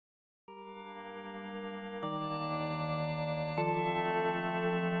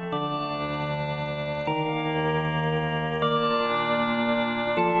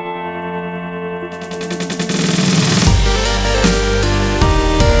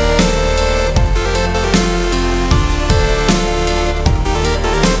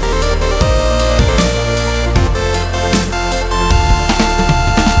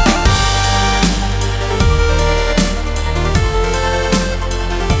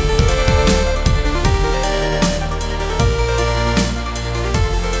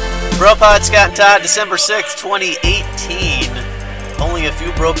Bro Scott and Todd, December 6th, 2018. Only a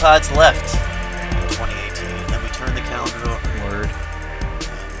few Bro Pods left in 2018. Then we turn the calendar over. Word.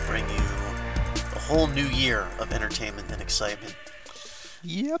 And bring you a whole new year of entertainment and excitement.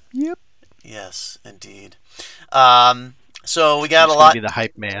 Yep. Yes, indeed. So we got I'm a lot. Be the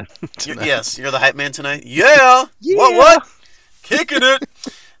hype man. Yes, you're the hype man tonight. Yeah. Yeah. What? Kicking it.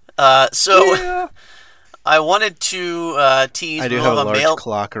 So Yeah. I wanted to tease. I do have a large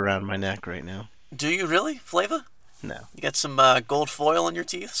clock around my neck right now. Do you really, Flava? No. You got some gold foil on your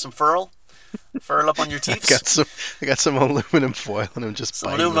teeth? Some furl? Furl up on your teeth? I got some aluminum foil, and I'm just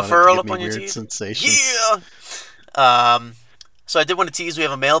some biting aluminum on furl it to up give on me your weird teeth. sensations. Yeah. So I did want to tease. We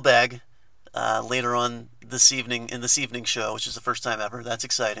have a mailbag later on this evening in this evening show, which is the first time ever. That's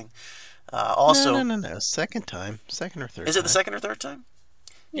exciting. Also, No. Second or third. Is it the second or third time?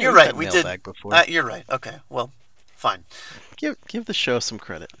 Yeah, you're right. We did. Before. You're right. Okay. Well, fine. Give the show some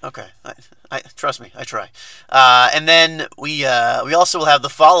credit. Okay. I trust me. I try. And then we also will have the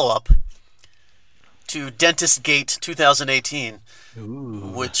follow up to Dentist Gate 2018,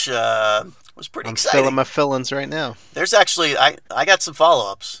 which was pretty exciting. I'm filling my fillings right now. There's actually I got some follow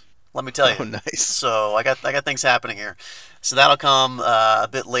ups. Let me tell you. Oh, nice. So I got things happening here. So that'll come a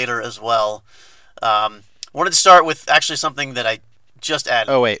bit later as well. Wanted to start with actually something that I just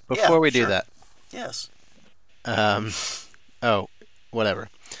added. Oh wait, before we do that. Yes. Oh, whatever.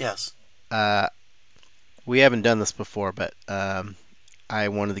 Yes. We haven't done this before, but I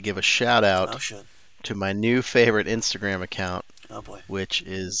wanted to give a shout out to my new favorite Instagram account. Oh boy. Which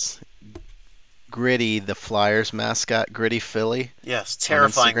is Gritty, the Flyers mascot, Gritty Philly. Yes,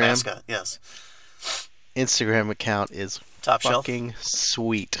 terrifying mascot. Yes. Instagram account is top fucking shelf.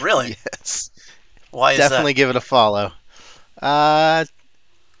 Sweet. Really? Yes. Why is that? Definitely give it a follow.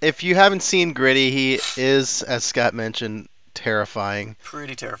 If you haven't seen Gritty, he is, as Scott mentioned, terrifying.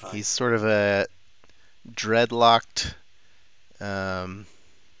 Pretty terrifying. He's sort of a dreadlocked,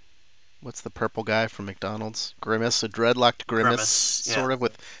 what's the purple guy from McDonald's? Grimace, a dreadlocked Grimace, sort of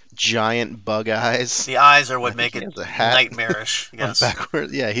with giant bug eyes. The eyes are what make it nightmarish. Yes.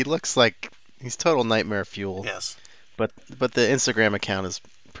 Backward. Yeah, he looks like he's total nightmare fuel. Yes. But the Instagram account is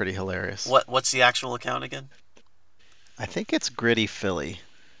pretty hilarious. What's the actual account again? I think it's Gritty Philly.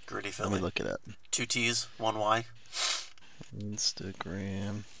 Gritty Philly. Let me look it up. 2 T's, 1 Y.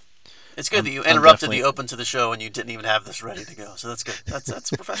 Instagram. It's good that you interrupted the open to the show and you didn't even have this ready to go. So that's good.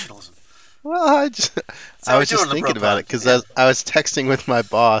 That's professionalism. Well, I was just thinking about it because I was texting with my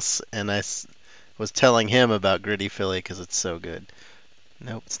boss and I was telling him about Gritty Philly because it's so good.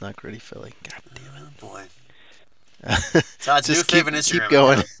 Nope, it's not Gritty Philly. God damn it, boy. Todd's new favorite Instagram. Keep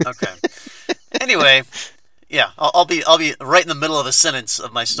going. Okay. Anyway, yeah, I'll be right in the middle of a sentence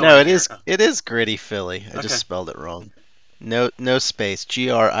of my story. No, it is Gritty Philly. I just spelled it wrong. No space.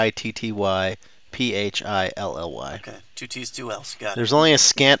 GRITTY PHILLY. Okay, 2 T's, 2 L's. Got it. There's only a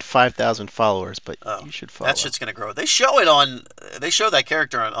scant 5,000 followers, but you should follow. That shit's gonna grow. They show that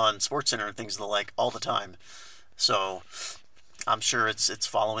character on SportsCenter and things of the like all the time. So I'm sure its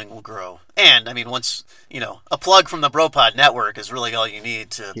following will grow. And I mean, once a plug from the BroPod Network is really all you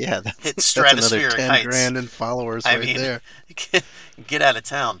need to hit stratospheric that's another 10 heights. grand in followers there. Get out of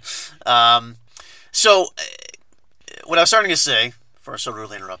town. So what I was starting to say, before I so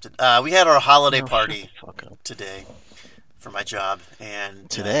rudely interrupted, we had our holiday party today for my job, and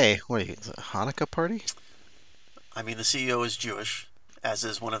today, what is it, a Hanukkah party? I mean, the CEO is Jewish, as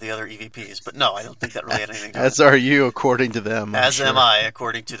is one of the other EVPs, but no, I don't think that really had anything to do with it. As are you, according to them. As am I,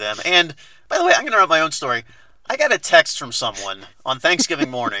 according to them. And, by the way, I'm going to interrupt my own story. I got a text from someone on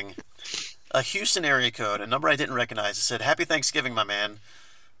Thanksgiving morning, a Houston area code, a number I didn't recognize. It said, "Happy Thanksgiving, my man.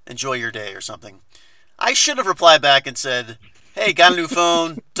 Enjoy your day," or something. I should have replied back and said, "Hey, got a new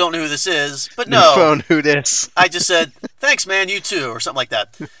phone, don't know who this is," but no. New phone, who this? I just said, "Thanks, man, you too," or something like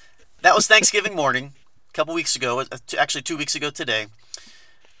that. That was Thanksgiving morning, a couple weeks ago, actually 2 weeks ago today.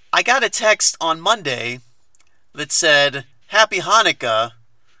 I got a text on Monday that said, "Happy Hanukkah,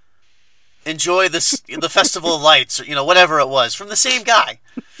 enjoy the Festival of Lights," or whatever it was, from the same guy.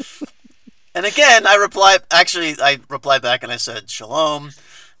 And again, I replied back and I said, "Shalom."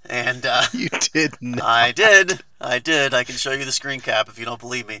 And you did not. I did. I can show you the screen cap if you don't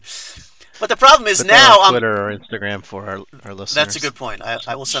believe me. But the problem is now on Twitter or Instagram for our listeners. That's a good point.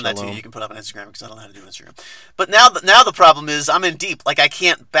 I will send that to you. You can put up on Instagram because I don't know how to do Instagram. But now the problem is I'm in deep. Like, I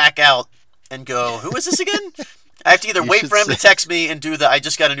can't back out and go, "Who is this again?" I have to either wait for him to text me and do the "I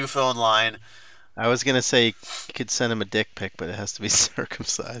just got a new phone" line. I was gonna say you could send him a dick pic, but it has to be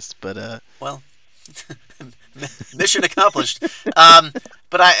circumcised. But well, mission accomplished.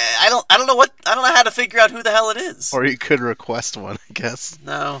 But I don't know how to figure out who the hell it is. Or you could request one, I guess.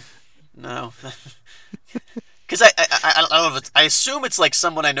 No. No, because I don't know if it's. I assume it's like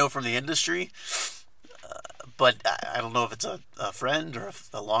someone I know from the industry, but I don't know if it's a friend or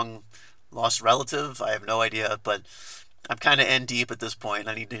a long lost relative. I have no idea, but I'm kind of in deep at this point.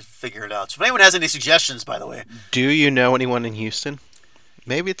 I need to figure it out. So if anyone has any suggestions, by the way, Do you know anyone in Houston?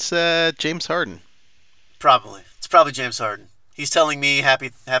 Maybe it's James Harden. probably it's probably James Harden. He's telling me happy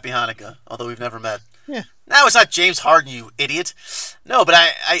Hanukkah, although we've never met. Yeah. No, it's not James Harden, you idiot. No, but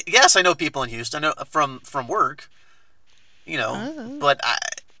I yes, I know people in Houston. I know from work, but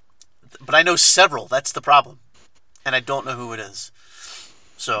I know several. That's the problem, and I don't know who it is.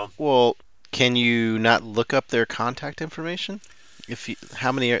 So, Well, can you not look up their contact information?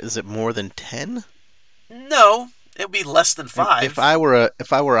 How many is it? More than 10? no, it would be less than five. If I were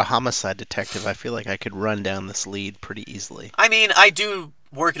a homicide detective, I feel like I could run down this lead pretty easily. I mean, I do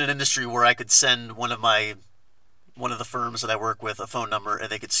work in an industry where I could send one of the firms that I work with a phone number, and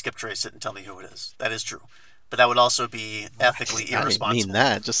they could skip trace it and tell me who it is. That is true, but that would also be ethically irresponsible. I mean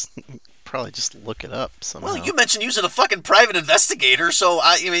that. Probably just look it up somehow. Well, you mentioned using a fucking private investigator, so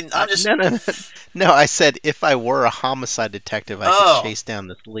I'm just No. I said if I were a homicide detective, I could chase down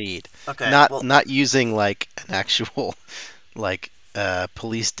this lead. Okay. Not using like an actual like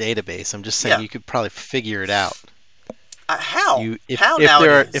police database. I'm just saying you could probably figure it out. How? How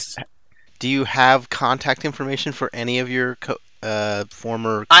nowadays? Do you have contact information for any of your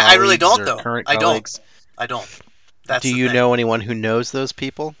former colleagues I really don't, or though. current colleagues? I don't. That's Do the you thing. know anyone who knows those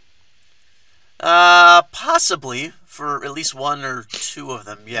people? Possibly for at least one or two of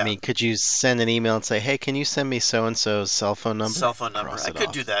them. Yeah. I mean, could you send an email and say, "Hey, can you send me so and so's cell phone number?" Cell phone number. I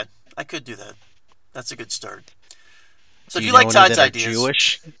could do that. That's a good start. So Do if you know like any Todd's that are ideas,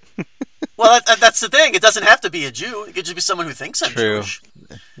 Jewish? well, that's the thing. It doesn't have to be a Jew. It could just be someone who thinks I'm True. Jewish,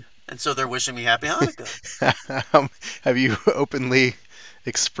 and so they're wishing me happy Hanukkah. Have you openly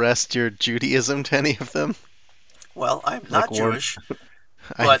expressed your Judaism to any of them? Well, I'm not Jewish.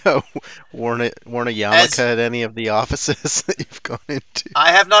 I know. Worn a yarmulke at any of the offices that you've gone into?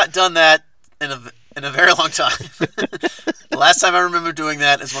 I have not done that in a very long time. The last time I remember doing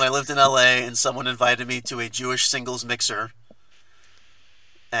that is when I lived in LA and someone invited me to a Jewish singles mixer,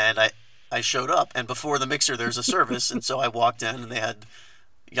 and I showed up. And before the mixer, there's a service, and so I walked in and they had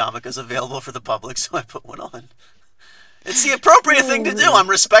yarmulkes available for the public, so I put one on. It's the appropriate thing to do. I'm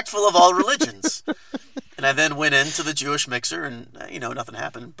respectful of all religions. And I then went into the Jewish mixer, and nothing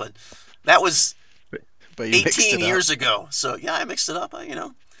happened. But that was But you 18 years ago. So yeah, I mixed it up. I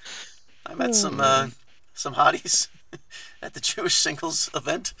met some hotties at the Jewish singles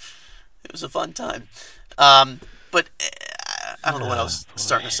event. It was a fun time. But I don't know what I was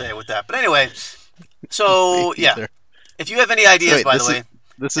starting to say with that. But anyway, so yeah, if you have any ideas, by the way,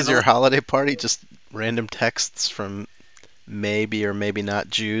 this is your holiday party. Just random texts from maybe or maybe not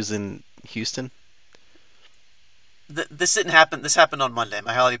Jews in Houston. This didn't happen. This happened on Monday.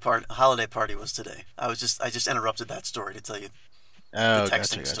 My holiday party was today. I just interrupted that story to tell you the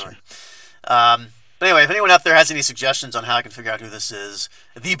texting story. But anyway, if anyone out there has any suggestions on how I can figure out who this is,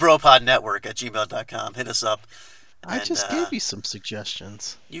 thebropodnetwork@gmail.com. Hit us up. I just gave you some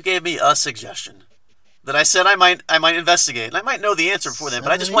suggestions. You gave me a suggestion that I said I might investigate, and I might know the answer before then.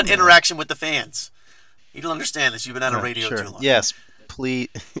 But I just want interaction with the fans. You don't understand this. You've been on a radio too long. Yes, please.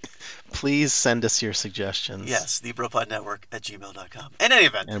 Please send us your suggestions. Yes, thebropodnetwork@gmail.com. In any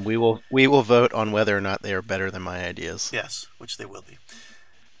event. And we will vote on whether or not they are better than my ideas. Yes, which they will be.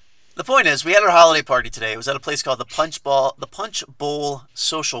 The point is, we had our holiday party today. It was at a place called the Punch Bowl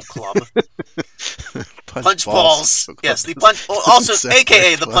Social Club. Punch Balls. Yes, the Punch, also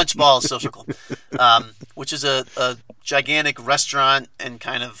AKA the Punch Balls Social Club, which is a gigantic restaurant and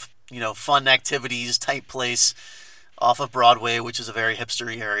kind of fun activities type place off of Broadway, which is a very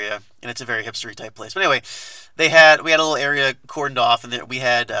hipstery area, and it's a very hipstery type place. But anyway, we had a little area cordoned off, and we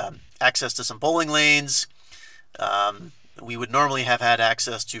had access to some bowling lanes. We would normally have had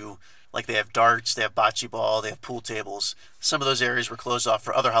access to, like, they have darts, they have bocce ball, they have pool tables. Some of those areas were closed off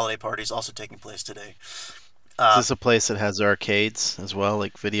for other holiday parties also taking place today. Is this a place that has arcades as well,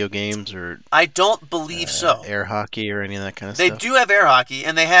 like video games or? I don't believe so. Air hockey or any of that kind of stuff. They do have air hockey,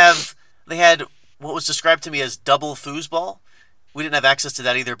 and they had what was described to me as double foosball. We didn't have access to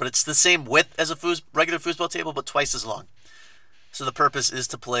that either, but it's the same width as a regular foosball table, but twice as long. So the purpose is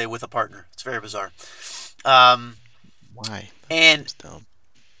to play with a partner. It's very bizarre. Why?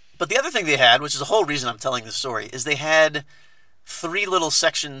 But the other thing they had, which is the whole reason I'm telling this story, is they had 3 little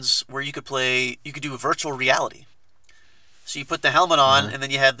sections where you could do virtual reality. So you put the helmet on, and then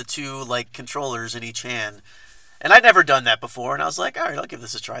you had the 2 like controllers in each hand. And I'd never done that before, and I was like, all right, I'll give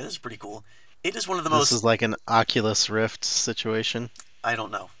this a try. This is pretty cool. It is one of the most... This is like an Oculus Rift situation? I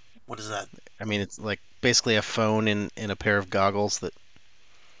don't know What is that? I mean, it's like basically a phone in a pair of goggles but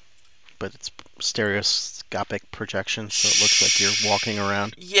it's stereoscopic projection, so it looks like you're walking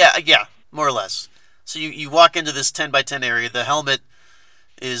around. Yeah, more or less. So you walk into this 10 by 10 area. The helmet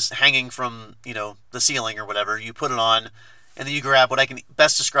is hanging from, the ceiling or whatever. You put it on, and then you grab what I can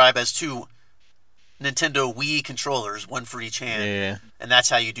best describe as two Nintendo Wii controllers, one for each hand. Yeah. And that's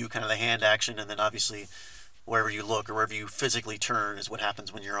how you do kind of the hand action, and then obviously wherever you look or wherever you physically turn is what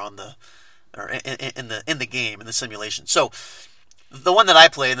happens when you're on the or in the game, in the simulation. So the one that I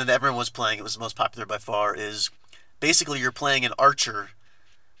played and that everyone was playing, it was the most popular by far, is basically you're playing an archer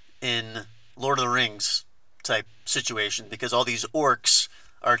in Lord of the Rings type situation because all these orcs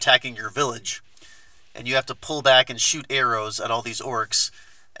are attacking your village, and you have to pull back and shoot arrows at all these orcs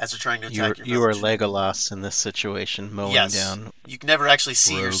as they're trying to attack your You are village. Legolas in this situation, mowing Yes, down you can never actually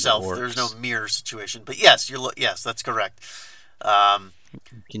see rogue yourself. orcs. There's no mirror situation, but yes, that's correct.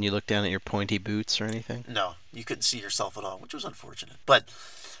 Can you look down at your pointy boots or anything? No, you couldn't see yourself at all, which was unfortunate. But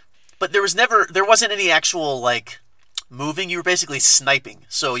there wasn't any actual like moving. You were basically sniping.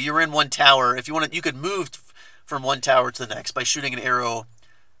 So you were in one tower. If you wanted, you could move from one tower to the next by shooting an arrow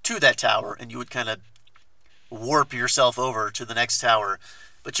to that tower, and you would kind of warp yourself over to the next tower.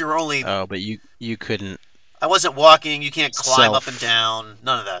 But you were only. Oh, but you couldn't. I wasn't walking. You can't climb up and down.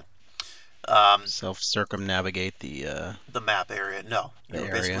 None of that. Self-circumnavigate the map area. No, you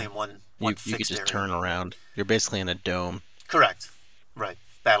were basically in one you fixed could just area. turn around. You're basically in a dome. Correct. Right.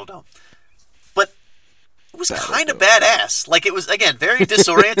 Battle Dome. But it was kind of badass. Like, it was, again, very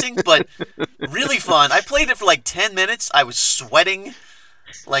disorienting, but really fun. I played it for like 10 minutes. I was sweating.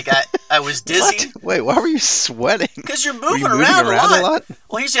 Like, I was dizzy. What? Wait, why were you sweating? Because you're Were you moving moving around a lot?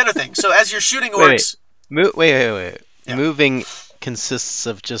 Well, here's the other thing. So as you're shooting orcs... Wait. Yeah. Moving consists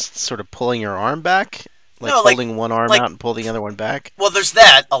of just sort of pulling your arm back? Like No, holding one arm out and pulling the other one back? Well, there's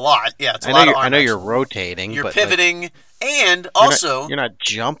that a lot. Yeah, it's a lot of arm I know action. you're rotating. You're but pivoting, and also... You're not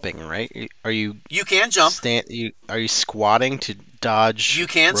jumping, right? Are you... You can jump. Are you squatting to dodge? You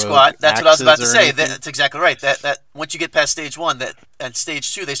can squat. That's what I was about to say. Anything? That's exactly right. That once you get past stage 1, at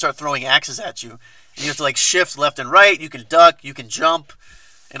stage 2 they start throwing axes at you. And you have to like shift left and right. You can duck. You can jump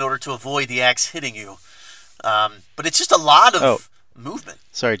in order to avoid the axe hitting you. But it's just a lot of movement.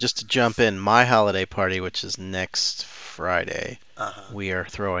 Sorry, just to jump in. My holiday party, which is next Friday, we are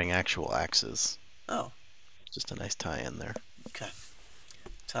throwing actual axes. Oh. Just a nice tie-in there. Okay.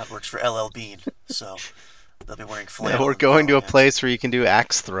 Todd works for LL Bean, so they'll be wearing flannel. Yeah, we're going to a place where you can do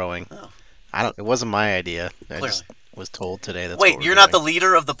axe throwing. Oh. It wasn't my idea. Clearly. I just was told today that's Wait, what you're doing. not the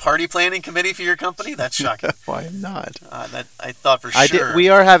leader of the party planning committee for your company? That's shocking. Why not? I thought for sure. We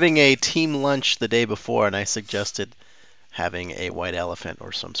are having a team lunch the day before, and I suggested having a white elephant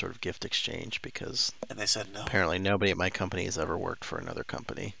or some sort of gift exchange because and they said no. Apparently nobody at my company has ever worked for another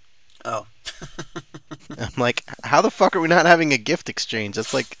company. Oh. I'm like, how the fuck are we not having a gift exchange?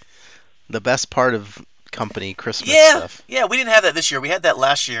 That's like the best part of company Christmas stuff. Yeah, we didn't have that this year. We had that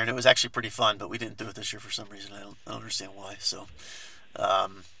last year, and it was actually pretty fun, but we didn't do it this year for some reason. I don't understand why. So,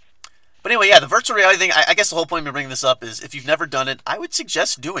 but anyway, yeah, the virtual reality thing. I guess the whole point of bringing this up is if you've never done it, I would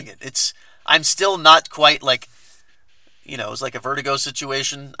suggest doing it. I'm still not quite like, it's like a vertigo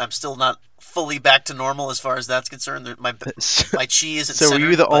situation. I'm still not fully back to normal as far as that's concerned. My chi isn't. So were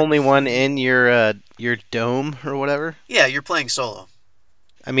you the only one in your dome or whatever? Yeah, you're playing solo.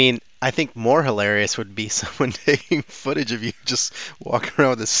 I mean, I think more hilarious would be someone taking footage of you just walking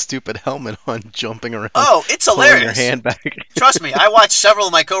around with a stupid helmet on, jumping around. Oh, it's hilarious. Your hand back. Trust me, I watched several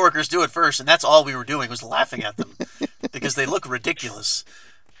of my coworkers do it first, and that's all we were doing was laughing at them because they look ridiculous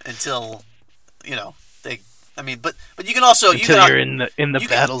until, they. I mean, but you can also you're in the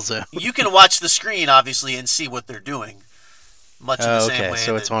battle zone. You can watch the screen obviously and see what they're doing. Much in the same way.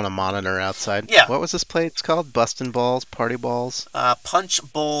 So it's on a monitor outside. Yeah. What was this place called? Bustin' Balls, Party Balls. Punch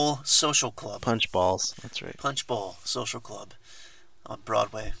Bowl Social Club. Punch Balls. That's right. Punch Bowl Social Club on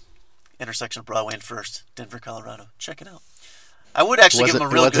Broadway, intersection of Broadway and First, Denver, Colorado. Check it out. I would actually give them a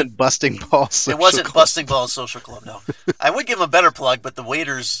real good. It wasn't Busting Balls Social It wasn't Club. Busting Balls Social Club. No, I would give them a better plug, but the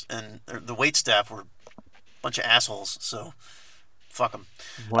waiters and the wait staff were a bunch of assholes. So. Fuck them.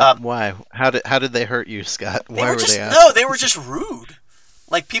 Why? How did they hurt you, Scott? Why were they assholes? No, they were just rude.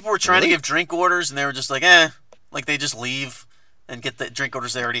 Like, people were trying to give drink orders, and they were just like, like they just leave and get the drink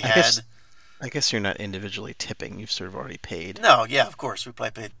orders they already had. I guess you're not individually tipping. You've sort of already paid. No, yeah, of course. We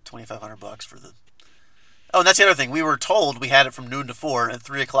probably paid $2,500 for the. Oh, and that's the other thing. We were told we had it from noon to 4, and at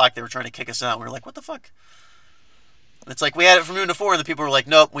 3 o'clock they were trying to kick us out. We were like, what the fuck? And it's like, we had it from noon to 4, and the people were like,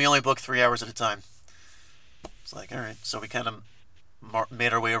 nope, we only book 3 hours at a time. It's like, all right. So we kind of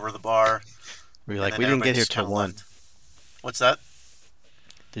made our way over to the bar. We were like, we didn't get here till 1. What's that?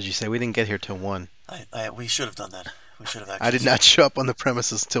 Did you say we didn't get here till 1? We should have done that. We should have I actually. did not show up on the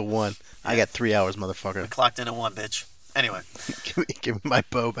premises till 1. Yeah. I got 3 hours, We motherfucker. clocked in at 1, bitch. Anyway. give me my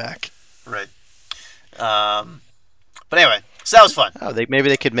bow back. Right. But anyway, so that was fun. Oh, maybe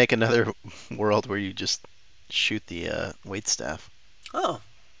they could make another world where you just shoot the wait staff. Oh,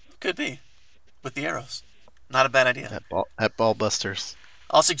 could be. With the arrows. Not a bad idea. At Ballbusters.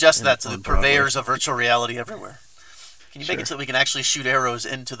 I'll suggest that to the purveyors of virtual reality everywhere. Can you make it so that we can actually shoot arrows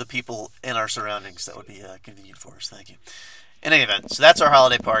into the people in our surroundings? That would be convenient for us. Thank you. In any event, so that's our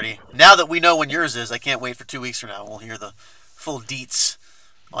holiday party. Now that we know when yours is, I can't wait for 2 weeks from now. We'll hear the full deets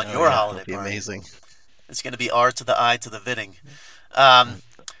on your holiday party. Amazing. It's going to be R to the I to the Vitting. I'm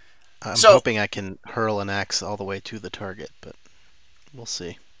hoping I can hurl an axe all the way to the target, but we'll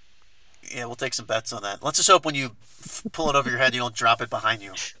see. Yeah, we'll take some bets on that. Let's just hope when you pull it over your head, you don't drop it behind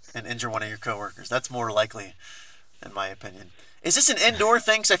you and injure one of your coworkers. That's more likely, in my opinion. Is this an indoor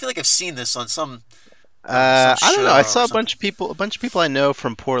thing? Because I feel like I've seen this on some. I don't know. I saw a bunch of people I know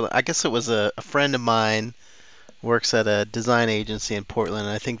from Portland. I guess it was a friend of mine works at a design agency in Portland,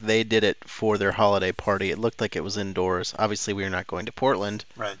 and I think they did it for their holiday party. It looked like it was indoors. Obviously, we are not going to Portland.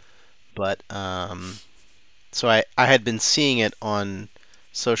 Right. But so I had been seeing it on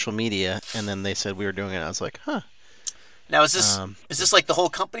social media, and then they said we were doing it. I was like, huh. Now, is this like the whole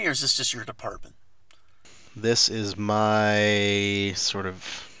company, or is this just your department? This is my sort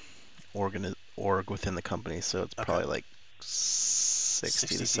of org within the company, so it's probably like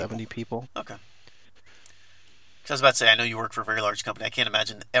 60 to 70 people. Okay. Because I was about to say, I know you work for a very large company. I can't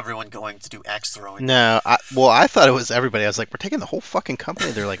imagine everyone going to do axe throwing. No, I thought it was everybody. I was like, we're taking the whole fucking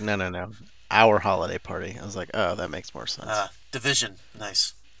company. They're like, no. Our holiday party. I was like, oh, that makes more sense. Division,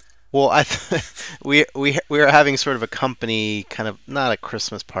 nice. Well, we were having sort of a company kind of not a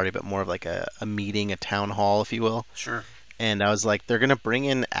Christmas party, but more of like a meeting, a town hall, if you will. Sure. And I was like, they're gonna bring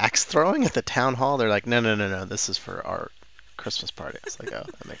in axe throwing at the town hall. They're like, no. This is for our Christmas party. I was like, oh,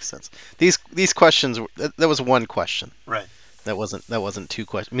 that makes sense. These questions. That was one question. Right. That wasn't two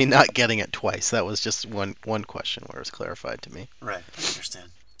questions. I mean, not getting it twice. That was just one question where it was clarified to me. Right. I understand.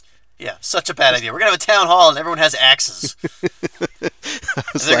 Yeah, such a bad idea. We're gonna have a town hall and everyone has axes. And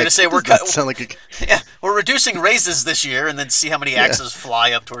they're gonna say we're reducing raises this year, and then see how many axes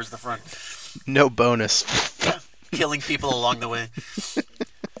fly up towards the front. No bonus. Yeah, killing people along the way.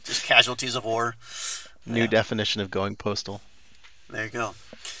 Just casualties of war. New definition of going postal. There you go.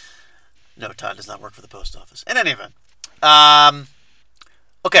 No, Todd does not work for the post office. In any event,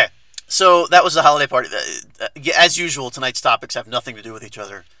 okay. So that was the holiday party. As usual, tonight's topics have nothing to do with each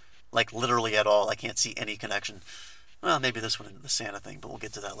other. Like, literally at all. I can't see any connection. Well, maybe this one and the Santa thing, but we'll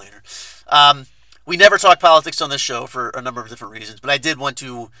get to that later. We never talk politics on this show for a number of different reasons, but I did want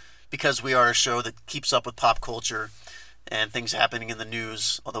to, because we are a show that keeps up with pop culture and things happening in the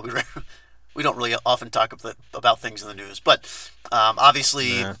news, although we don't really often talk about things in the news. But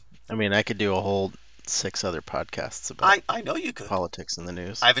obviously... I mean, I could do a whole 6 other podcasts about I know you could. Politics in the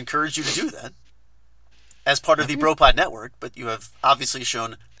news. I've encouraged you to do that as part of the BroPod network, but you have obviously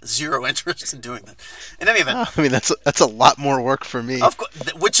shown zero interest in doing that. In any event, I mean that's a lot more work for me. Of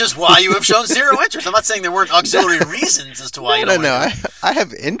course, which is why you have shown zero interest. I'm not saying there weren't auxiliary reasons as to why you don't. No. I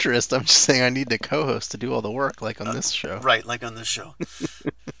have interest. I'm just saying I need the co-host to do all the work, like on this show. Right, like on this show.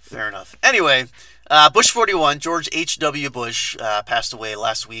 Fair enough. Anyway, Bush 41, George H.W. Bush, passed away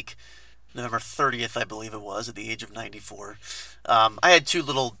last week, November 30th, I believe it was, at the age of 94. I had 2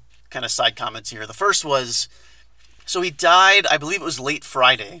 little kind of side comments here. The first was, so he died, I believe it was late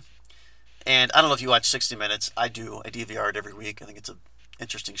Friday. And I don't know if you watch 60 Minutes. I do. I DVR it every week. I think it's an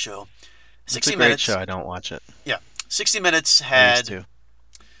interesting show. 60 it's a Minutes. Great show. I don't watch it. Yeah. 60 Minutes has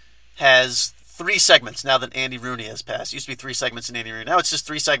 3 segments now that Andy Rooney has passed. It used to be 3 segments in Andy Rooney. Now it's just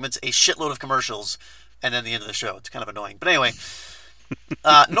 3 segments, a shitload of commercials, and then the end of the show. It's kind of annoying. But anyway,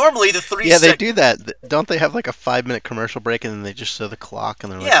 normally the 3 they do that. Don't they have like a 5-minute commercial break and then they just show the clock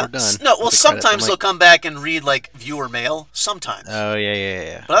and they're like, we're done? No, well, sometimes they'll come back and read like viewer mail. Sometimes. Oh,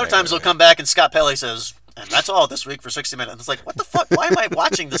 yeah. But other times they'll come back and Scott Pelley says, and that's all this week for 60 Minutes. And it's like, what the fuck? Why am I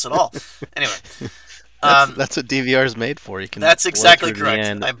watching this at all? Anyway. That's what DVR is made for. You can. That's exactly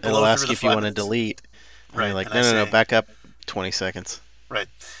correct. I blow It'll ask you if you want to delete. And you're like, no, back up 20 seconds. Right.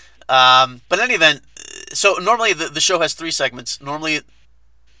 But in any event, so normally the show has 3 segments. Normally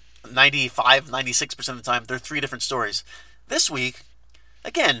 96% of the time, there are 3 different stories. This week,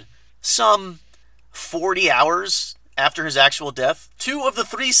 again, some 40 hours after his actual death, 2 of the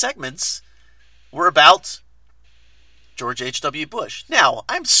 3 segments were about George H.W. Bush. Now,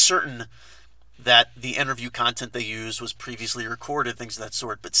 I'm certain that the interview content they used was previously recorded, things of that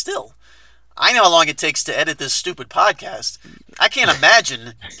sort, but still, I know how long it takes to edit this stupid podcast. I can't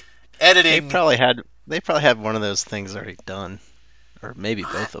imagine editing. They probably had one of those things already done, or maybe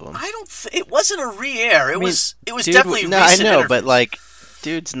both of them. I don't. It wasn't a re-air. It was dude, definitely no, recent I know, interviews. but like,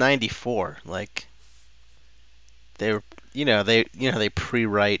 dude's 94. Like, they were, they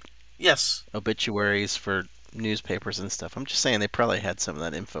pre-write Yes. obituaries for newspapers and stuff. I'm just saying they probably had some of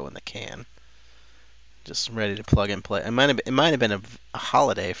that info in the can, just ready to plug and play. It might have been a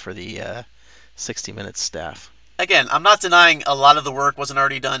holiday for the 60 Minutes staff. Again, I'm not denying a lot of the work wasn't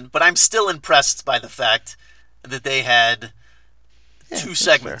already done, but I'm still impressed by the fact that they had two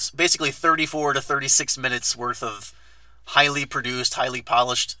segments, basically 34 to 36 minutes worth of highly produced, highly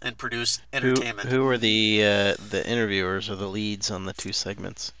polished, and produced entertainment. Who were the interviewers or the leads on the two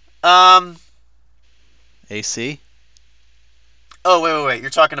segments? AC? Oh, wait. You're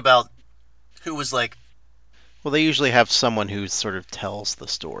talking about who was like... Well, they usually have someone who sort of tells the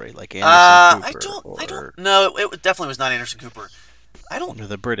story, like Anderson Cooper. I don't... No, it definitely was not Anderson Cooper. Or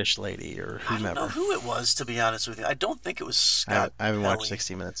the British lady, or whomever. I don't know who it was, to be honest with you. I don't think it was Scott I haven't watched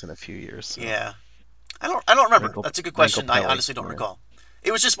 60 Minutes in a few years. So. Yeah. I don't remember. That's a good question. I honestly don't recall.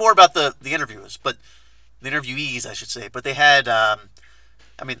 It was just more about the interviewers, but the interviewees, I should say. But they had...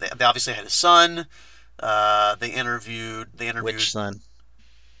 they obviously had his son. They interviewed... Which son?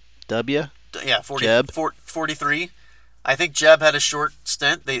 W? Yeah, 43. I think Jeb had a short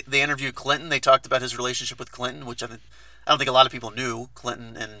stint. They interviewed Clinton. They talked about his relationship with Clinton, which I don't think a lot of people knew.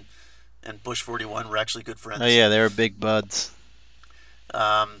 Clinton and Bush 41 were actually good friends. Oh yeah, they were big buds.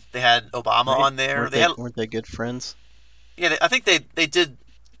 They had Obama on there. Weren't they good friends? Yeah, I think they did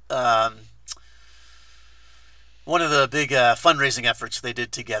one of the big fundraising efforts they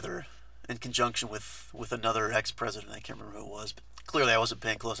did together in conjunction with another ex-president. I can't remember who it was, but clearly I wasn't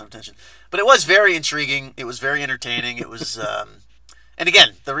paying close attention. But it was very intriguing. It was very entertaining. It was, and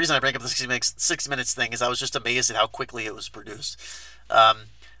again, the reason I bring up the 60 Minutes thing is I was just amazed at how quickly it was produced. But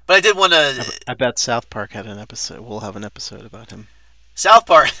I did want to... I bet South Park had an episode. We'll have an episode about him. South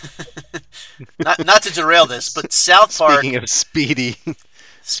Park, not to derail this, but South Park... Speaking of speedy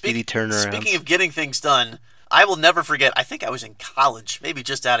turnaround. Speaking of getting things done, I will never forget, I think I was in college, maybe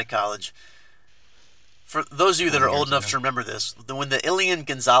just out of college. For those of you that are old enough to remember this, when the Elian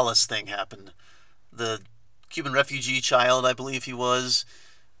Gonzalez thing happened, the Cuban refugee child, I believe he was,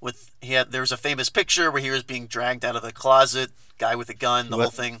 there was a famous picture where he was being dragged out of a closet, guy with a gun, the whole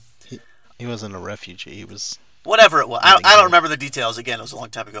thing. He wasn't a refugee, he was... Whatever it was. I don't remember the details. Again, it was a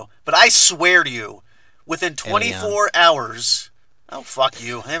long time ago. But I swear to you, within 24 hours... Oh, fuck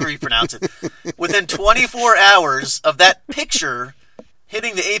you. However you pronounce it. Within 24 hours of that picture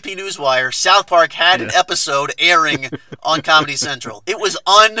hitting the AP Newswire, South Park had an episode airing on Comedy Central. It was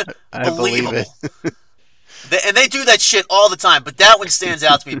unbelievable. And they do that shit all the time, but that one stands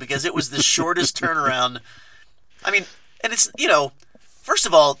out to me because it was the shortest turnaround. I mean, and it's, first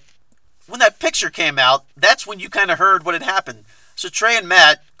of all, when that picture came out, that's when you kind of heard what had happened. So Trey and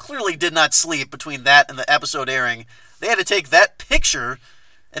Matt clearly did not sleep between that and the episode airing. They had to take that picture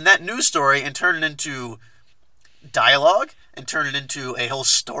and that news story and turn it into dialogue and turn it into a whole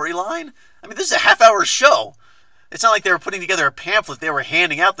storyline. I mean, this is a half-hour show. It's not like they were putting together a pamphlet they were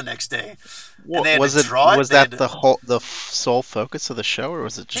handing out the next day. And they had to draw it. Was that the sole focus of the show, or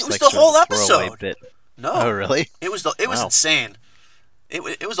was it just it was the whole episode? Bit? No. Oh, really? It was insane.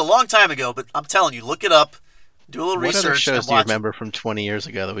 It was a long time ago, but I'm telling you, look it up, do a little research. What other shows do you remember it. from 20 years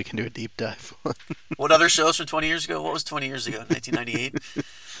ago that we can do a deep dive on? What other shows from 20 years ago? What was 20 years ago? 1998?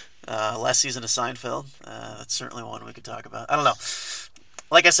 Last season of Seinfeld? That's certainly one we could talk about. I don't know.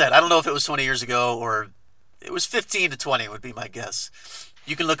 Like I said, I don't know if it was 20 years ago or it was 15 to 20 would be my guess.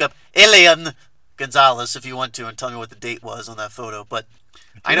 You can look up Elian Gonzalez if you want to and tell me what the date was on that photo, but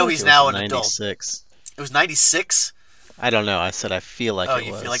I know he's now an adult. 96. It was 96? I don't know. I said I feel like it was. Oh,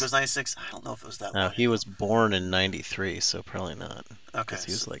 you feel like it was 96? I don't know if it was that long. No, he was born in 93, so probably not. Okay. Because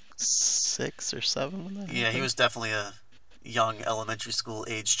he was like 6 or 7 when that happened. Yeah, he was definitely a young elementary school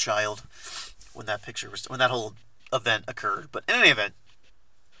age child when that whole event occurred. But in any event.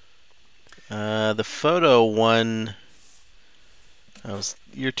 The photo won... That was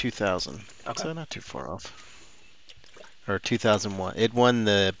year 2000. Okay. So not too far off. Or 2001. It won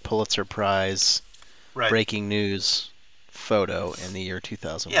the Pulitzer Prize breaking news photo in the year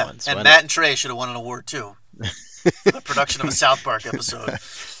 2001. Yeah, so and Matt and Trey should have won an award too for the production of a South Park episode.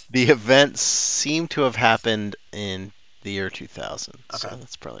 The event seemed to have happened in the year 2000. Okay. So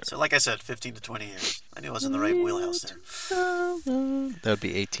that's probably right. So like I said, 15 to 20 years. I knew I was in the right wheelhouse there. That would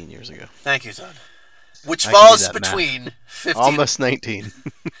be 18 years ago. Thank you, Todd. Which falls between 15... Almost 19.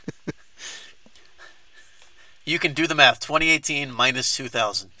 You can do the math. 2018 minus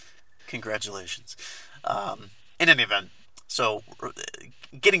 2000. Congratulations. In any event, so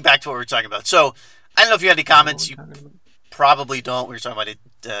getting back to what we were talking about. So I don't know if you had any comments. You probably don't. We were talking about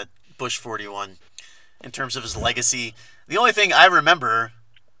it, Bush 41 in terms of his legacy. The only thing I remember,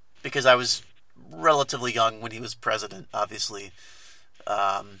 because I was relatively young when he was president, obviously,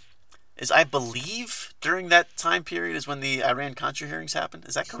 is I believe during that time period is when the Iran-Contra hearings happened.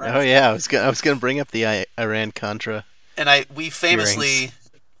 Is that correct? Oh yeah, I was gonna bring up the Iran-Contra. And we famously,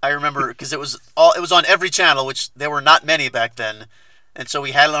 I remember because it was on every channel, which there were not many back then, and so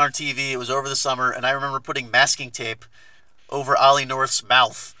we had it on our TV. It was over the summer, and I remember putting masking tape over Ollie North's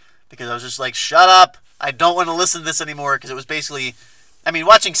mouth because I was just like, "Shut up! I don't want to listen to this anymore." Because it was basically, I mean,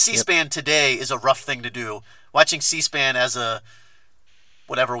 watching C-SPAN today is a rough thing to do. Watching C-SPAN as a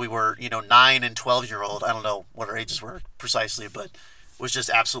whatever we were, 9 and 12-year-old, I don't know what our ages were precisely, but was just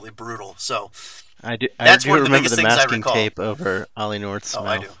absolutely brutal. So I do one of the remember biggest the things I masking recall. tape over Ollie North's mouth.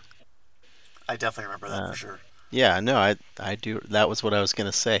 I do. I definitely remember that for sure. Yeah, no, I do. That was what I was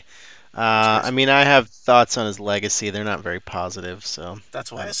gonna say. I mean, I have thoughts on his legacy. They're not very positive, so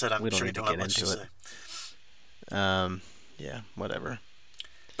that's why I said I'm sure you don't have much to say. Yeah, whatever.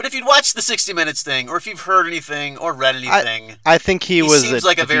 But if you'd watched the 60 Minutes thing, or if you've heard anything or read anything, I think he was seems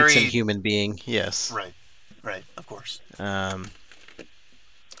like a very decent human being. Yes. Right, of course.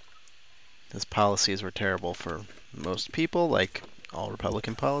 His policies were terrible for most people, like all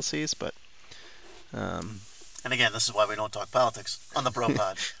Republican policies, but. And again, this is why we don't talk politics on the Bro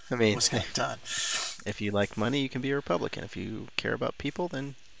Pod. I mean, Todd. If you like money, you can be a Republican. If you care about people,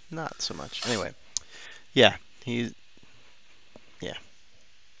 then not so much. Anyway, yeah, his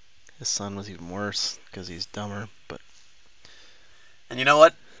son was even worse because he's dumber. But and you know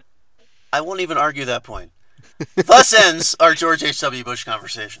what? I won't even argue that point. Thus ends our George H.W. Bush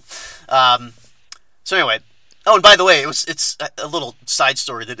conversation. So anyway, oh, and by the way, it's a little side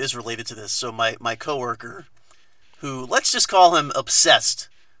story that is related to this. So my coworker, who let's just call him obsessed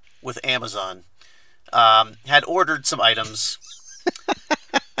with Amazon, had ordered some items,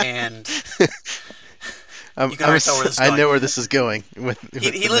 and you can already tell where this is going. I know where this is going.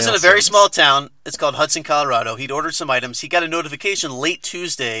 He lives in a very small town. It's called Hudson, Colorado. He'd ordered some items. He got a notification late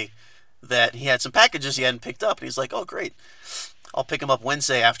Tuesday that he had some packages he hadn't picked up. And he's like, oh, great. I'll pick them up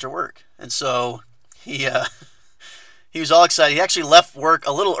Wednesday after work. And so he was all excited. He actually left work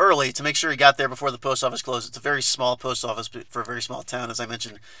a little early to make sure he got there before the post office closed. It's a very small post office for a very small town, as I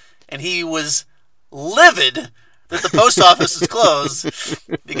mentioned. And he was livid that the post office is closed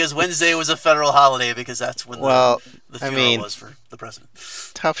because Wednesday was a federal holiday because that's when the funeral was for the president.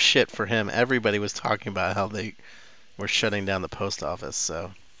 Tough shit for him. Everybody was talking about how they were shutting down the post office.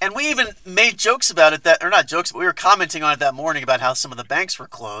 So. And we even made jokes about it or not jokes, but we were commenting on it that morning about how some of the banks were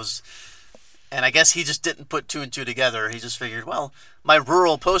closed. And I guess he just didn't put two and two together. He just figured, well, my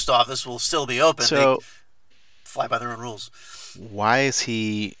rural post office will still be open. So, they fly by their own rules. Why is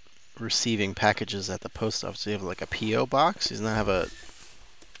he receiving packages at the post office? Do you have like a P.O. box? He does not have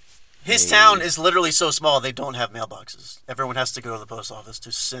His town is literally so small they don't have mailboxes. Everyone has to go to the post office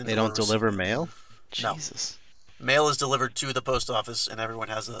to send. They don't deliver mail? No. Jesus. Mail is delivered to the post office and everyone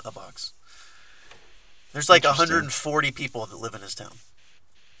has a box. There's like 140 people that live in his town.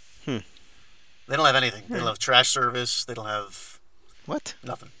 They don't have anything. They don't have trash service. They don't have... What?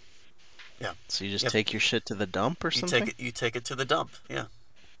 Nothing. Yeah. So you just take your shit to the dump or something? You take it to the dump, yeah.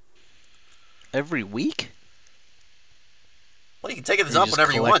 Every week? Well, you can take it to the dump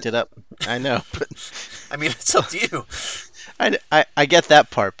whenever you want. It up. I know, but... I mean, it's up to you. I get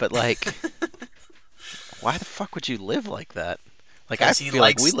that part, but like... Why the fuck would you live like that? Like, I feel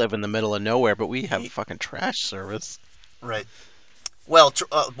like we live in the middle of nowhere, but we have fucking trash service. Right. Well,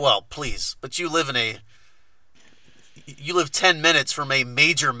 please, but you live 10 minutes from a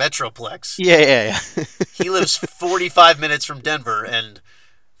major metroplex. Yeah. He lives 45 minutes from Denver, and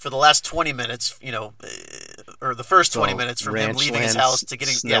for the last 20 minutes, or the first 20 minutes from him leaving his house to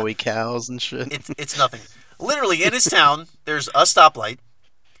getting snowy cows and shit. It's nothing. Literally, in his town, there's a stoplight.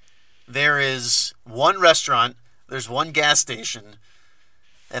 There is one restaurant. There's one gas station,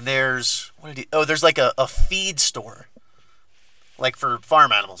 and there's there's like a feed store. Like for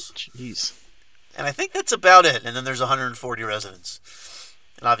farm animals. Jeez. And I think that's about it. And then there's 140 residents.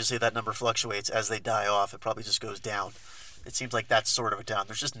 And obviously that number fluctuates as they die off. It probably just goes down. It seems like that's sort of a down.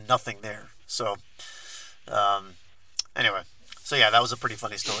 There's just nothing there. So, anyway. So yeah, that was a pretty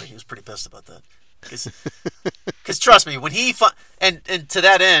funny story. He was pretty pissed about that. Because trust me, when he... And to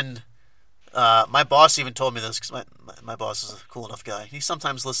that end, my boss even told me this, because my boss is a cool enough guy. He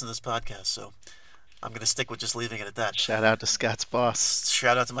sometimes listens to this podcast, so... I'm going to stick with just leaving it at that. Shout out to Scott's boss.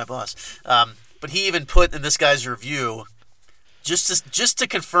 Shout out to my boss. But he even put in this guy's review just to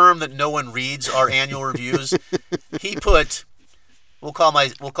confirm that no one reads our annual reviews, he put we'll call my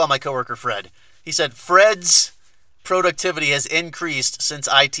coworker Fred. He said Fred's productivity has increased since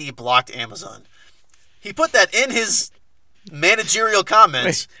IT blocked Amazon. He put that in his managerial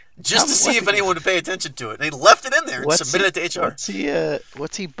Wait, comments how just to see what? if anyone would pay attention to it. And he left it in there and What's submitted he? it to HR.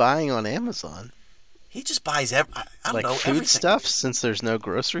 What's he buying on Amazon? He just buys I don't Like know, food everything. stuff, since there's no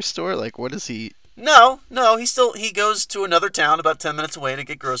grocery store. Like, what is he? No, he goes to another town about 10 minutes away to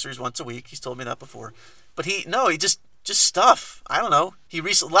get groceries once a week. He's told me that before. But he just stuff. I don't know.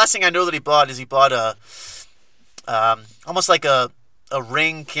 Last thing I know that he bought is he bought a almost like a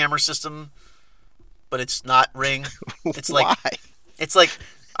Ring camera system, but it's not Ring. It's like Why? it's like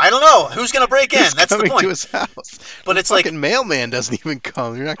I don't know who's gonna break in. Who's That's the coming to point. his house? But The it's like fucking mailman doesn't even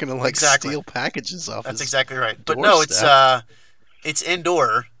come. You're not gonna like exactly. steal packages off That's his exactly right. But no, doorstep. it's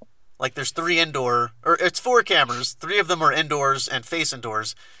indoor. Like there's three indoor, or it's four cameras. Three of them are indoors and face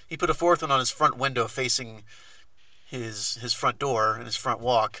indoors. He put a fourth one on his front window facing his front door and his front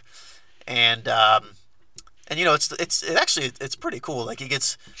walk, and it's pretty cool. Like he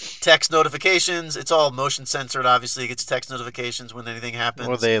gets text notifications. It's all motion censored. Obviously, he gets text notifications when anything Or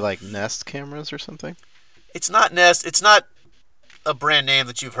happens. they like Nest cameras or something? It's not Nest. It's not a brand name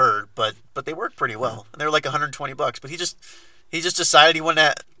that you've heard, but they work pretty Oh. well. And they're like $120. But he just decided he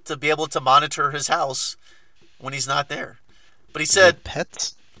wanted to be able to monitor his house when he's not there. But he Does he said, have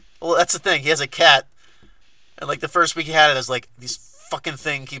pets? well, that's the thing. He has a cat, and like the first week he had it, I was like, this fucking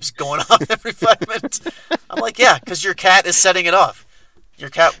thing keeps going off every 5 minutes. I'm like, yeah, because your cat is setting it off. Your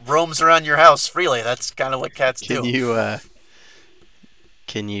cat roams around your house freely. That's kind of what cats Can do. you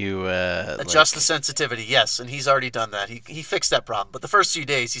can you Adjust the sensitivity, yes, and he's already done that. He fixed that problem. But the first few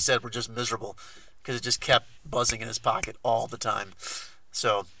days, he said, were just miserable because it just kept buzzing in his pocket all the time.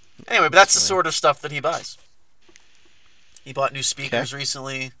 So, anyway, but that's the funny. sort of stuff that he buys. He bought new Okay. speakers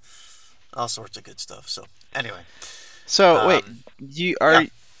recently, all sorts of good stuff. So, anyway, So wait, um, you yeah,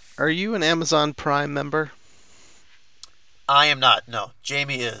 are you an Amazon Prime member? I am not. No,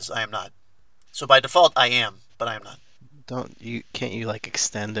 Jamie is. I am not. So by default, I am, but I am not. Can't you like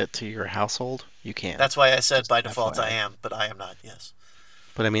extend it to your household? You can. That's why I said Just by default I FYI. am, but I am not. Yes.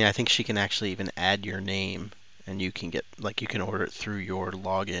 But I mean, I think she can actually even add your name, and you can order it through your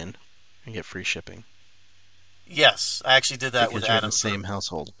login and get free shipping Yes, I actually did that with because you're in the Adam for same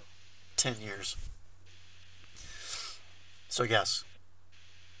household. 10 years. So yes.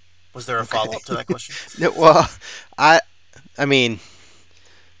 Was there a Okay. follow up to that question? No, well, I I mean,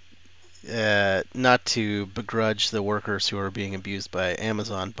 not to begrudge the workers who are being abused by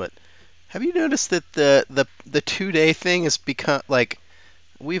Amazon, but have you noticed that the 2 day thing has become like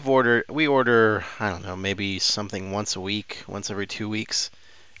we order, I don't know, maybe something once a week, once every 2 weeks,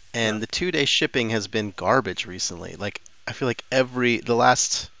 Yeah. and the 2 day shipping has been garbage recently. Like I feel like the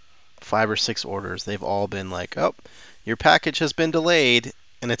last 5 or 6 orders, they've all been like, oh, your package has been delayed,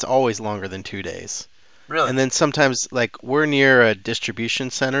 and it's always longer than 2 days. Really? And then sometimes, like, we're near a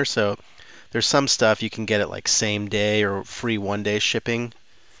distribution center, so there's some stuff you can get at like same day or free 1 day shipping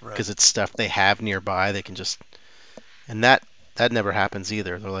Right. because it's stuff they have nearby. They can just, and that never happens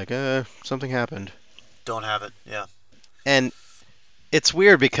either. They're like, something happened. Don't have it. Yeah. And it's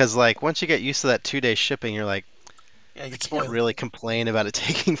weird because like once you get used to that 2 day shipping, you're like, Yeah, you I get can't spoiled. really complain about it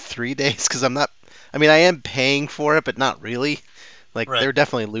taking 3 days because I'm not. I mean, I am paying for it, but not really. Like Right. they're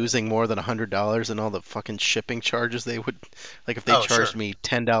definitely losing more than $100 in all the fucking shipping charges they would. Like if they Oh, charged sure. me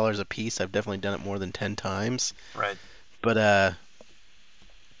 $10 a piece, I've definitely done it more than 10 times. Right. But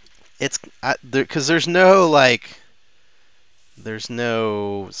it's because there's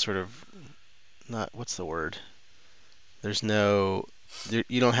no sort of, not, what's the word? There's no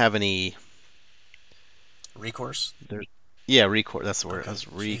you don't have any. Recourse. There's Yeah, recourse. That's the word. Okay.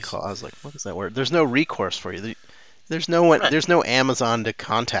 Jeez. I was like, what is that word? There's no recourse for you. There's no one. Right. There's no Amazon to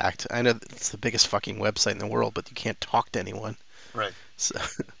contact. I know it's the biggest fucking website in the world, but you can't talk to anyone, Right. so,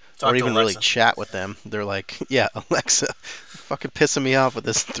 or Talk to even really Alexa. chat with them. They're like, yeah, Alexa, fucking pissing me off with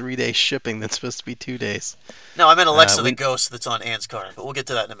this 3 day shipping that's supposed to be 2 days. No, I meant Alexa the We ghost that's on Anne's car, but we'll get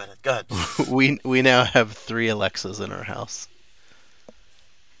to that in a minute. Go ahead. we now have 3 Alexas in our house,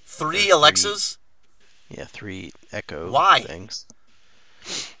 or Three three, Alexas? yeah, 3 Echo Why? things.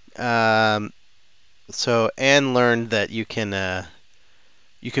 Um, so Anne learned that you can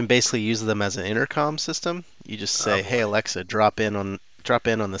basically use them as an intercom system. You just Oh say, "Hey boy. Alexa, drop in on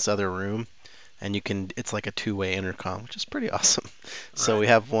this other room," and it's like a two-way intercom, which is pretty awesome. So Right. we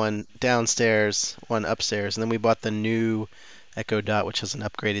have one downstairs, one upstairs, and then we bought the new Echo Dot, which has an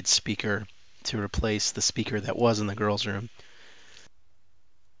upgraded speaker to replace the speaker that was in the girls' room,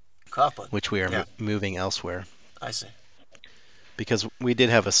 Cough button. which we are Yeah, moving elsewhere. I see. because we did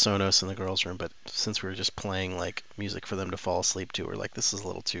have a Sonos in the girls' room, but since we were just playing like music for them to fall asleep to, we're like, this is a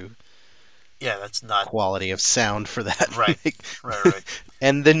little too Yeah, that's not quality of sound for that. right. Right.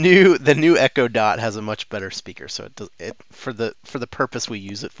 And the new Echo Dot has a much better speaker, so it for the purpose we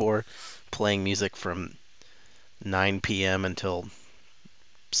use it for, playing music from 9 p.m. until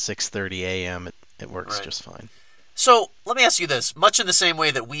 6:30 a.m. It works Right. just fine. So let me ask you this: much in the same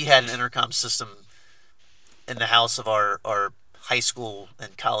way that we had an intercom system in the house of our high school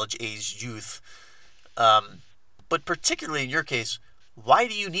and college aged youth, but particularly in your case, why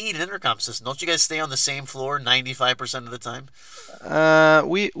do you need an intercom system? Don't you guys stay on the same floor 95% of the time?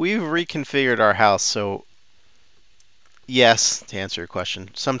 We've reconfigured our house, so yes, to answer your question,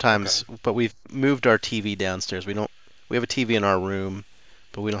 Okay. sometimes, but we've moved our TV downstairs. We have a TV in our room,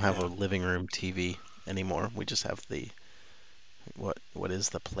 but we don't have Yeah. a living room TV anymore. We just have the what is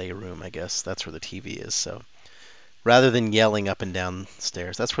the playroom, I guess. That's where the TV is. So rather than yelling up and down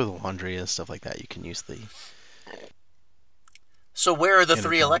stairs, that's where the laundry is, stuff like that. You can use the So where are the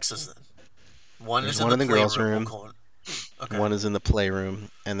three intercom. Alexas then? One There's is in one the in the girls' playroom. We'll room, call it. Okay. one is in the playroom,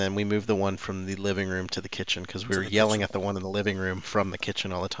 and then we moved the one from the living room to the kitchen because we To were the yelling kitchen. at the one in the living room from the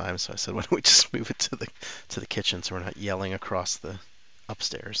kitchen all the time. So I said, why don't we just move it to the kitchen so we're not yelling across the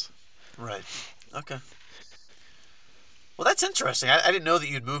upstairs. Right. Okay. Well, that's interesting. I didn't know that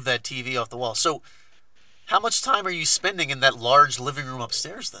you'd move that TV off the wall. So how much time are you spending in that large living room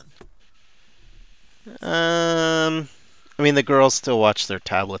upstairs then? I mean the girls still watch their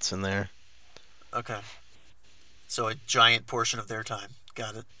tablets in there. Okay. So a giant portion of their time.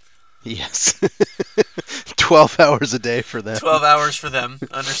 Got it. Yes. 12 hours a day for them 12 hours for them.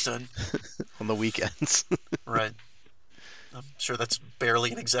 Understood. on the weekends. Right. I'm sure that's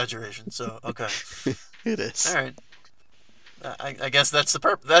barely an exaggeration. So, okay. It All is. right. I guess that's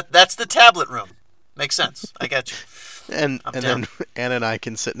the that's the tablet room. Makes sense. I get you. And I'm and down. then Anna and I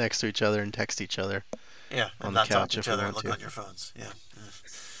can sit next to each other and text each other Yeah, and on the not talk to couch each if we other and want look to. on your phones. Yeah.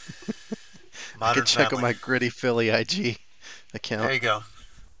 I could Modern check on family. my Gritty Philly IG There account. you go.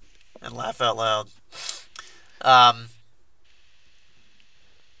 And laugh out loud. Um,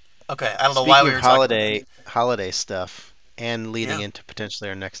 okay, I don't know why Speaking we of were talking about that. holiday stuff, and leading Yeah, into potentially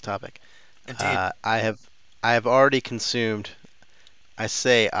our next topic, indeed. I have already consumed. I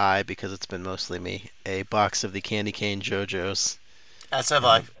say I because it's been mostly me. A box of the candy cane JoJo's, As have and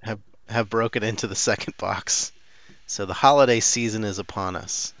I. have broken into the second box. So the holiday season is upon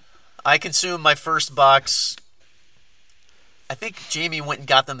us. I consumed my first box. I think Jamie went and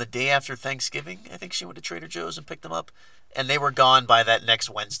got them the day after Thanksgiving. I think she went to Trader Joe's and picked them up, and they were gone by that next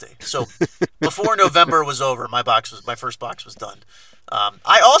Wednesday. So before November was over, my first box was done.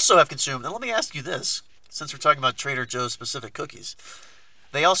 I also have consumed, and let me ask you this, since we're talking about Trader Joe's specific cookies,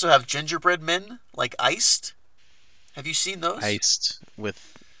 they also have gingerbread men, like iced. Have you seen those? Iced with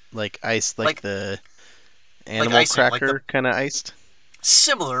like iced like Like the like animal icing, like the cracker kind of iced.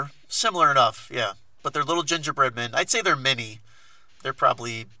 similar enough, yeah. But they're little gingerbread men. I'd say they're mini. They're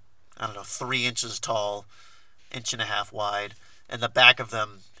probably, I don't know, 3 inches tall, inch and a half wide, and the back of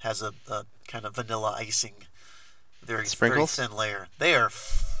them has a kind of vanilla icing, very Sprinkles. thin layer. They are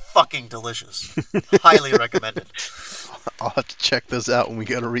fucking delicious. Highly recommended. I'll have to check those out when we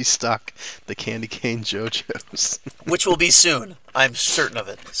go to restock the candy cane JoJo's. Which will be soon. I'm certain of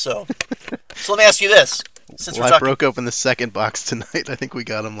it. So let me ask you this: since Well, we're I talking, broke open the second box tonight. I think we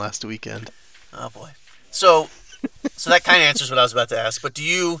got them last weekend. oh boy, so that kind of answers what I was about to ask. But do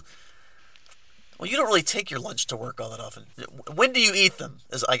you? Well, you don't really take your lunch to work all that often. When do you eat them?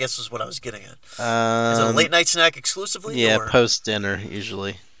 I guess is what I was getting at. Is it a late Um, night snack exclusively, yeah, or post dinner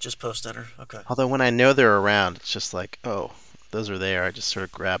usually. just post dinner? Okay. Although when I know they're around, it's just like, oh, those are there. I just sort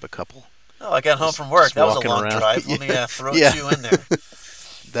of grab a couple, Oh, I got home from work. just That was a walking long around. drive. Let me Yeah, throw yeah. two in there.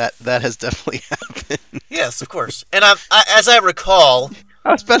 That has definitely happened. Yes, of course. And as I recall,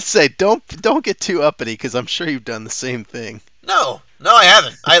 I was about to say, don't get too uppity because I'm sure you've done the same thing. no, I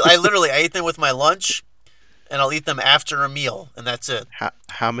haven't. I literally I eat them with my lunch, and I'll eat them after a meal, and that's it.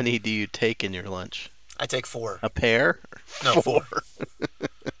 How many do you take in your lunch? I take four. A pair? No, Four. four.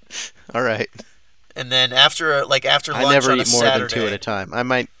 All right. And then after I lunch never on a eat more than two at a Saturday. time. I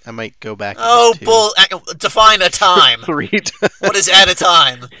might go back and get Oh, two, define a time. three What is at a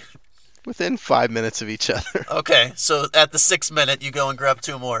time? within 5 minutes of each other. Okay, so at the 6 minute, you go and grab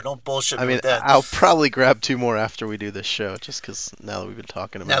two more. Don't bullshit I me mean, with that. I'll probably grab two more after we do this show, just because now that we've been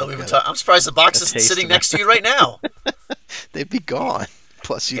talking Now about that it, we've we been got talking, I'm surprised the box a isn't taste sitting of it. next to you right now. They'd be gone.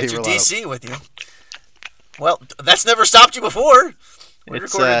 Plus, you'd Get hear your a lot of. DC with you. Well, that's never stopped you before. We It's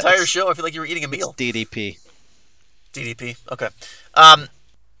recorded an entire it's show. I feel like you were eating a it's meal. DDP. DDP. Okay. Um,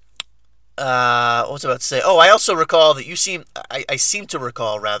 What was I about to say? Oh, I also recall that I seem to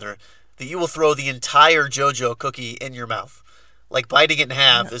recall, rather, that you will throw the entire JoJo cookie in your mouth. Like biting it in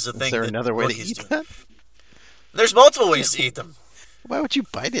Yeah. half is a Is thing there that another way to rookies eat do. that? There's multiple Yeah. ways to eat them. Why would you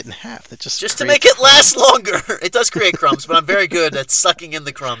bite it in half? That just To make creates it last crumbs. longer. It does create crumbs, but I'm very good at sucking in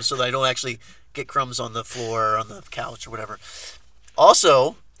the crumbs so that I don't actually get crumbs on the floor or on the couch or whatever.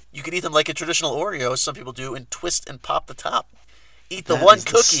 Also, you can eat them like a traditional Oreo, as some people do, and twist and pop the top. Eat the That one is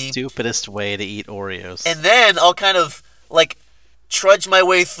the cookie, stupidest way to eat Oreos. and then I'll kind of like trudge my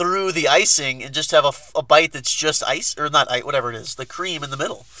way through the icing and just have a bite that's just ice, or not ice, whatever it is, the cream in the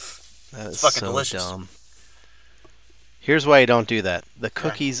middle. That is It's fucking so delicious. dumb. Here's why you don't do that. The Okay.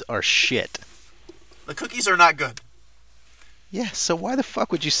 cookies are shit. The cookies are not good. Yeah, so why the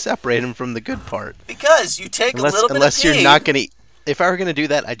fuck would you separate them from the good part? Because you take a little bit Unless of you're pain, not gonna. If I were gonna do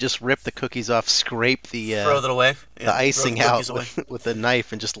that, I'd just rip the cookies off, scrape throw it away. Yeah, the throw icing the out cookies away. with a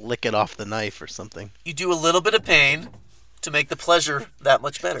knife and just lick it off the knife or something. You do a little bit of pain to make the pleasure that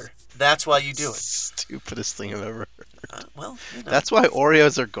much better. That's why you do it. Stupidest thing I've ever heard. Well, you know. That's why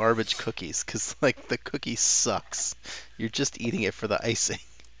Oreos are garbage cookies, because like the cookie sucks. You're just eating it for the icing.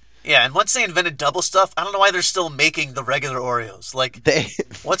 Yeah, and once they invented double stuff, I don't know why they're still making the regular Oreos. Like, They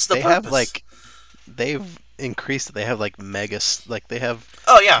what's the they purpose? have like they've increased it. They have like like they have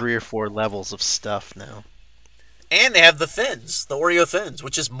Oh yeah, 3 or 4 levels of stuff now. and they have the thins, the Oreo thins,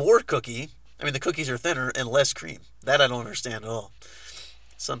 which is more cookie. I mean, the cookies are thinner and less cream. That I don't understand at all.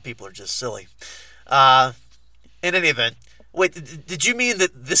 Some people are just silly. Uh, in any event, wait, did you mean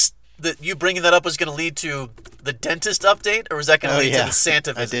that you bringing that up was going to lead to the dentist update, or was that going to Oh lead yeah, to the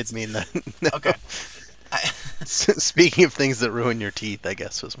Santa I visits? did mean that. No. Okay. I, Speaking of things that ruin your teeth, I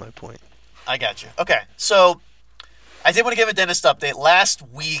guess was my point. I got you. Okay, so I did want to give a dentist update. Last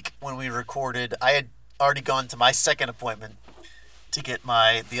week when we recorded, I had already gone to my second appointment to get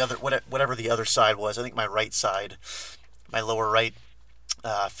the other whatever the other side was. I think my right side, my lower right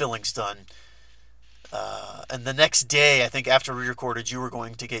fillings done. And the next day, I think after we recorded, you were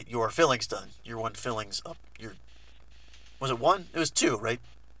going to get your fillings done. Your one fillings up. Was it one? It was two, right?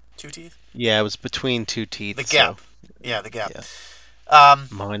 2 teeth. Yeah, it was between 2 teeth. The gap. So, Yeah, the gap. yeah.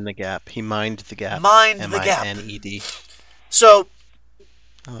 Mind the gap. He mined the gap. Mind the gap. MINED. So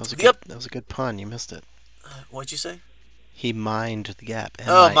Oh, Yep. That was a good pun. You missed it. what'd you say? He mined the gap.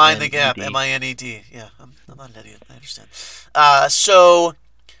 Oh, mind the gap. MINED. MINED. Yeah, I'm not an idiot. I understand. So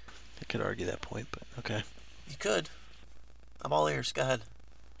I could argue that point, but okay. you could. I'm all ears. Go ahead.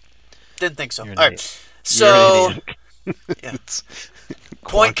 Didn't think so. You're All an right. idiot. So You're an idiot. yeah. It's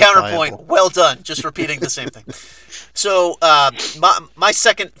Point quantifiable. counterpoint. Well done. Just repeating the same thing. So my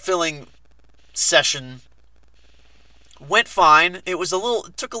second filling session went fine. It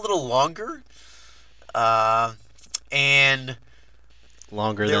took a little longer, and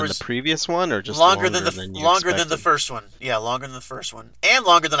Longer There than was the previous one, or just longer than you longer than the expected? first one. Yeah, longer than the first one, and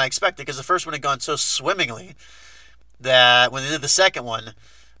longer than I expected because the first one had gone so swimmingly that when they did the second one,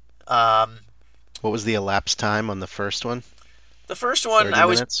 What was the elapsed time on the first one? the first one 30 I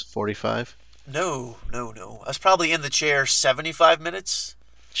was minutes? 45? no. I was probably in the chair 75 minutes.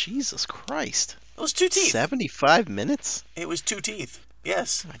 Jesus Christ. It was 2 teeth. 75 minutes? It was 2 teeth.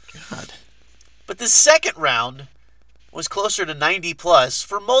 Yes. Oh my God. But the second round was closer to 90 plus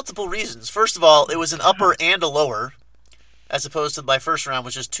for multiple reasons. First of all, it was an upper and a lower, as opposed to my first round,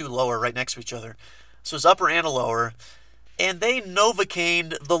 which is 2 lower right next to each other. So it was upper and a lower, and they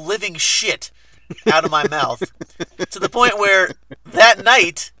Novocained the living shit out of my mouth to the point where that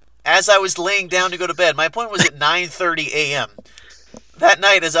night, as I was laying down to go to bed, my appointment was at 9:30 a.m. That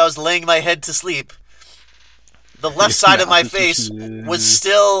night, as I was laying my head to sleep, the left side of my face was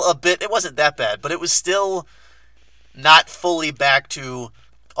still a bit, it wasn't that bad, but it was still not fully back to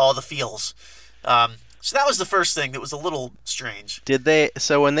all the feels. So that was the first thing that was a little strange.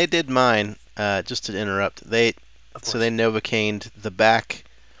 So when they did mine, just to interrupt, they Of course. Novocained the back,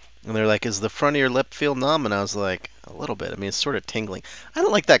 and they're like, "Is the front of your lip feel numb?" And I was like, "A little bit. I mean, it's sort of tingling." I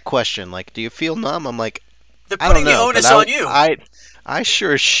don't like that question. Like, do you feel numb? I'm like, They're I don't putting the know. onus but on you. I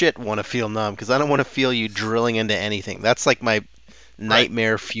sure as shit want to feel numb because I don't want to feel you drilling into anything. That's like my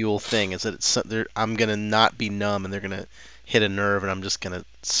nightmare fuel thing. Is that I'm gonna not be numb, and they're gonna hit a nerve, and I'm just gonna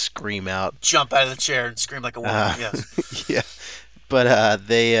scream out. Jump out of the chair and scream like a woman. Yes. Yeah, but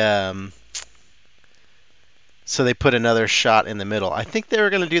so they put another shot in the middle. I think they were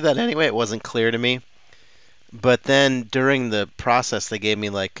gonna do that anyway. It wasn't clear to me. But then during the process, they gave me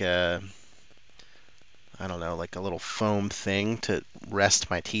like I don't know, like a little foam thing to rest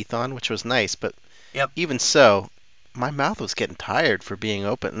my teeth on, which was nice. But Yep. even so, my mouth was getting tired for being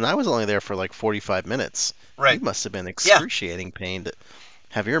open, and I was only there for like 45 minutes. Right. You must have been excruciating pain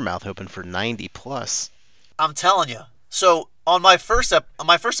have your mouth open for 90 plus. I'm telling you. So on my first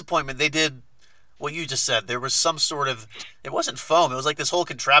appointment, they did what you just said. There was some sort of, it wasn't foam. It was like this whole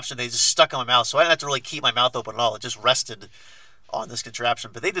contraption they just stuck in my mouth, so I didn't have to really keep my mouth open at all. It just rested on this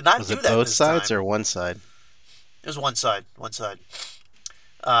contraption. But they did not Was do it that both this sides time. or one side? It was one side, one side.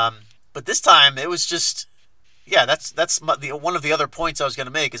 But this time it was just, yeah. One of the other points I was going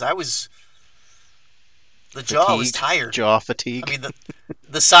to make is the jaw was Fatigued? tired. Jaw I fatigue? mean,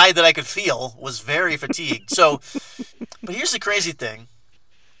 the side that I could feel was very fatigued. So, but here's the crazy thing.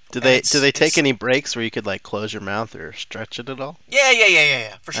 Do they take any breaks where you could like close your mouth or stretch it at all?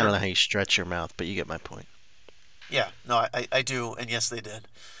 Yeah, for I don't sure. know how you stretch your mouth, but you get my point. Yeah, no, I do, and yes, they did.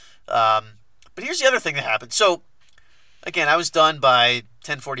 But here's the other thing that happened. So, again, I was done by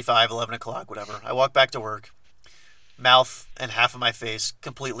 10:45, 11 o'clock, whatever. I walked back to work, mouth and half of my face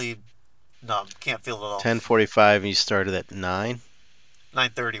completely numb, can't feel it at all. 10:45, you started at 9.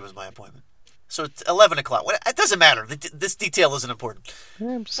 9:30 was my appointment. So it's 11 o'clock. It doesn't matter. This detail isn't important.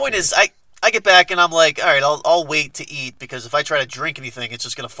 Point is, I get back and I'm like, all right, I'll wait to eat because if I try to drink anything, it's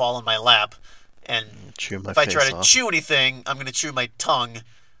just going to fall in my lap. And if I try to chew anything, I'm going to chew my tongue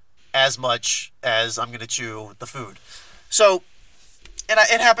as much as I'm going to chew the food. So, and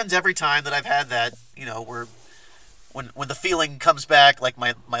it happens every time that I've had that, where when the feeling comes back, like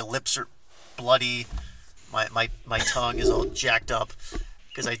my lips are bloody, my tongue is all jacked up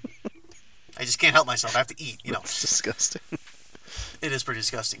because I just can't help myself. I have to eat, It's disgusting. It is pretty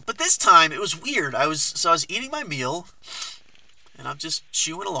disgusting. But this time it was weird. I was eating my meal, and I'm just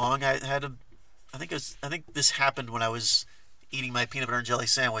chewing along. I think this happened when I was eating my peanut butter and jelly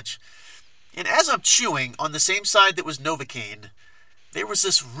sandwich. And as I'm chewing, on the same side that was Novocaine, there was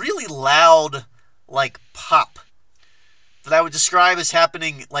this really loud, like, pop that I would describe as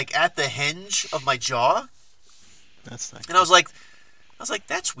happening, like, at the hinge of my jaw. That's not. And I was like,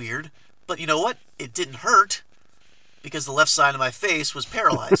 that's weird. But you know what? It didn't hurt because the left side of my face was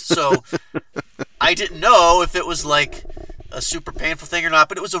paralyzed. So I didn't know if it was like a super painful thing or not,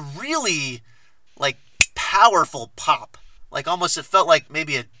 but it was a really like powerful pop. Like almost it felt like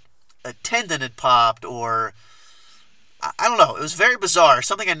maybe a tendon had popped or I don't know. It was very bizarre.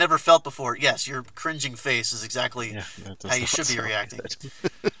 Something I never felt before. Yes, your cringing face is exactly how you should be reacting.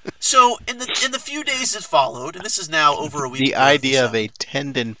 So in the few days that followed, and this is now over a week. The idea of a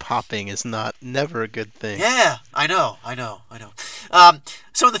tendon popping is never a good thing. Yeah, I know.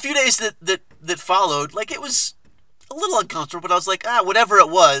 So in the few days that followed, like it was a little uncomfortable, but I was like, whatever it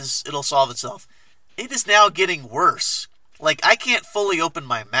was, it'll solve itself. It is now getting worse. Like I can't fully open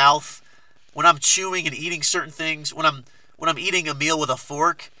my mouth when I'm chewing and eating certain things. When I'm eating a meal with a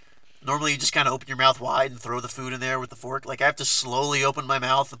fork. Normally, you just kind of open your mouth wide and throw the food in there with the fork. Like, I have to slowly open my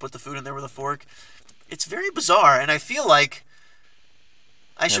mouth and put the food in there with a fork. It's very bizarre, and I feel like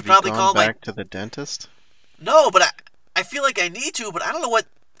I should probably call back to the dentist? No, but I feel like I need to, but I don't know what...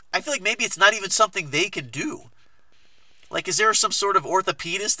 I feel like maybe it's not even something they can do. Like, is there some sort of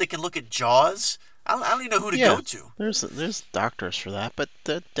orthopedist that can look at jaws? I don't even know who to go to. There's doctors for that, but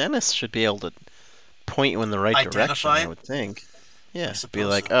the dentist should be able to point you in the right direction, I would think. Yeah, be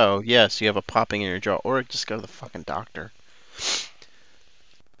like, oh, yes, you have a popping in your jaw. Or just go to the fucking doctor.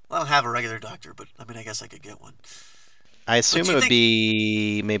 Well, I don't have a regular doctor, but, I guess I could get one. I assume it would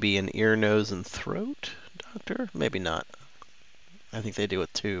be maybe an ear, nose, and throat doctor? Maybe not. I think they do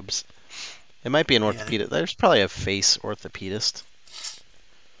with tubes. It might be an orthopedist. There's probably a face orthopedist.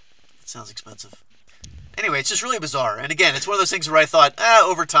 It sounds expensive. Anyway, it's just really bizarre. And again, it's one of those things where I thought,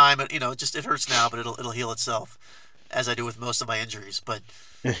 over time, it hurts now, but it'll heal itself. As I do with most of my injuries, but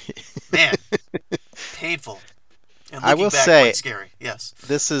man, painful. And I will say, quite scary. Yes,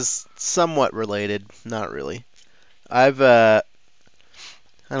 this is somewhat related, not really. I've, I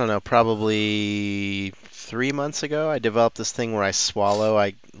don't know, probably 3 months ago, I developed this thing where I swallow.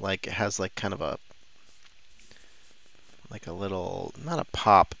 It has like kind of a little, not a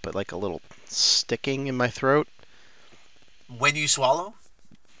pop, but like a little sticking in my throat. When you swallow?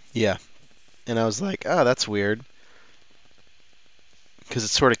 Yeah, and I was like, oh, that's weird. Because it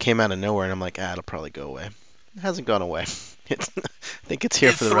sort of came out of nowhere, and I'm like, it'll probably go away. It hasn't gone away. I think it's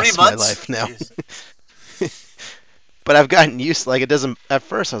here for the rest of my life now. But I've gotten used. Like it doesn't. At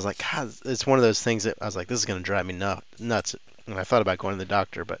first, I was like, God, it's one of those things that I was like, this is gonna drive me nuts. And I thought about going to the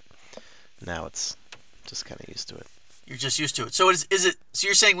doctor, but now it's just kind of used to it. You're just used to it. So is it? So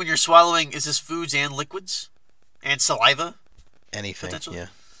you're saying when you're swallowing, is this foods and liquids, and saliva? Anything. Yeah.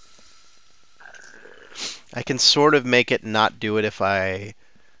 I can sort of make it not do it if I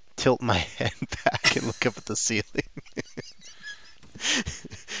tilt my head back and look up at the ceiling.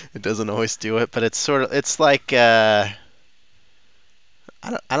 It doesn't always do it, but it's like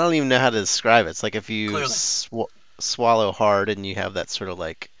I don't even know how to describe it. It's like if you Clearly. swallow hard and you have that sort of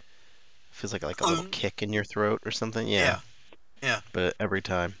like feels like a little Um, kick in your throat or something. Yeah, yeah. Yeah. but every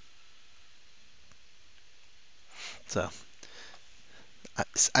time. So I,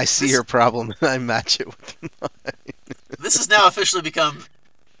 I see This your problem and I match it with mine. this has now officially become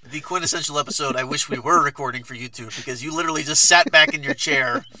the quintessential episode I wish we were recording for YouTube because you literally just sat back in your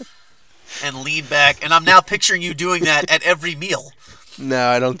chair and leaned back, and I'm now picturing you doing that at every meal. No,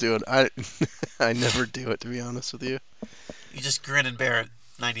 I don't do it. I never do it, to be honest with you. You just grin and bear it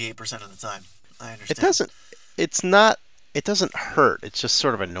 98% of the time. I It understand. doesn't. It's not. It doesn't hurt. It's just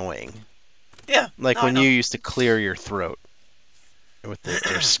sort of annoying. Yeah, Like no, I when you know. used to clear your throat with it,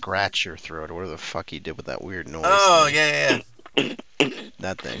 or scratch your throat, or whatever the fuck you did with that weird noise Oh, thing. yeah, yeah, yeah.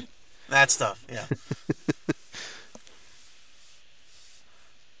 That thing. That stuff, yeah.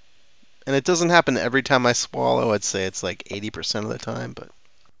 And it doesn't happen every time I swallow. I'd say it's like 80% of the time, but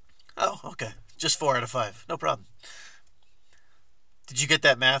Oh, okay. Just 4 out of 5. No problem. Did you get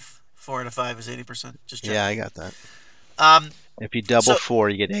that math? 4 out of 5 is 80%? Just yeah, checking. I got that. Um, If you double so 4,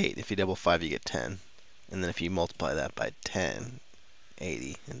 you get 8. If you double 5, you get 10. And then if you multiply that by 10,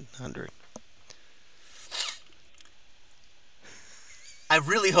 80 and 100. I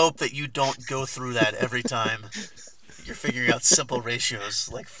really hope that you don't go through that every time you're figuring out simple ratios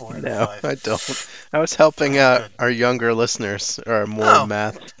like 4 out of No, 5. I don't. I was helping Oh, out good. our younger listeners, or more Oh,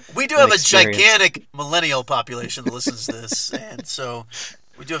 math we do have a inexperienced. gigantic millennial population that listens to this, and so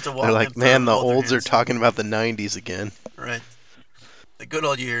we do have to They're walk them like, man, through the older olds are hands. talking about the 90s again. Right. The good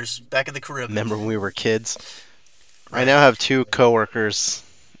old years, back in the Caribbean. Remember when we were kids? I Right. now have two coworkers,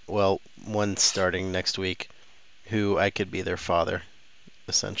 well, one starting next week, who I could be their father,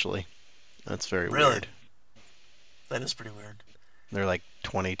 essentially. That's very Really? weird. That is pretty weird. They're like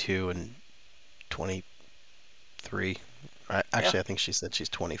 22 and 23. Yeah. Actually, I think she said she's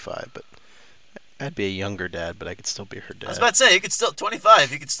 25, but I'd be a younger dad, but I could still be her I was dad. about to say, you could still,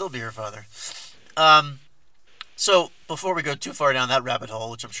 25, you could still be her father. Um, so, before we go too far down that rabbit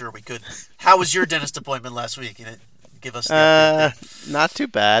hole, which I'm sure we could, how was your dentist appointment last week? You know, give us the update Uh, there. Not too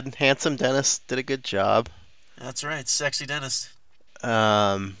bad. Handsome dentist did a good job. That's right, sexy dentist.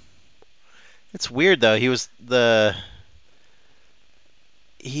 Um, it's weird though.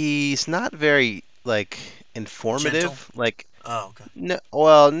 He's not very like Gentle. informative. Like Oh, okay. no,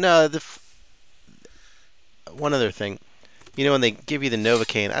 well, no. One other thing, when they give you the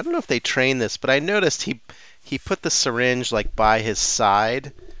Novocaine, I don't know if they train this, but I noticed he put the syringe like by his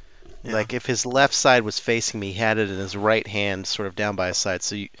side. Yeah. Like if his left side was facing me, he had it in his right hand, sort of down by his side.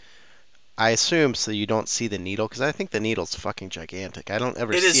 I assume so you don't see the needle, because I think the needle's fucking gigantic. I don't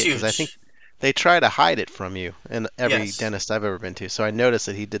ever It see is it because I think huge. they try to hide it from you in every Yes. dentist I've ever been to. So I noticed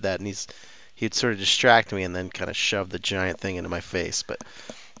that he did that, and he'd sort of distract me and then kind of shove the giant thing into my face. But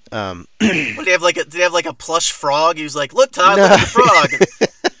What do you have like a? Did he have like a plush frog? He was like, "Look, Todd, look no, at the frog."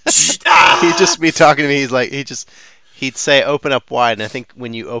 he'd Ah! just be talking to me. He'd say open up wide, and I think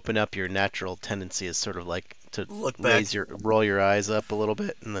when you open up, your natural tendency is sort of like to Look back, roll your eyes up a little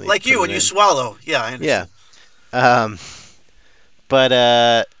bit, and then he'd like put you it when you in. swallow. Yeah, I Yeah. understand. Um, but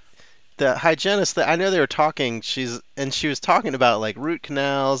the hygienist, that I know they were talking, she was talking about like root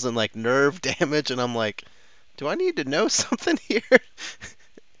canals and like nerve damage, and I'm like, do I need to know something here?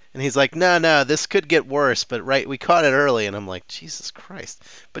 And he's like, no, no, this could get worse, but right, we caught it early. And I'm like, Jesus Christ!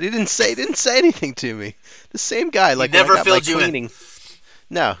 But he didn't say anything to me. The same guy, He like when I never got my filled you in. cleaning.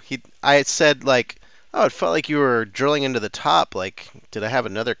 No, I said like, oh, it felt like you were drilling into the top. Like, did I have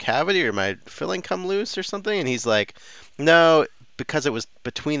another cavity or my filling come loose or something? And he's like, no, because it was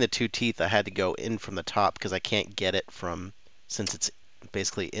between the two teeth, I had to go in from the top because I can't get it since it's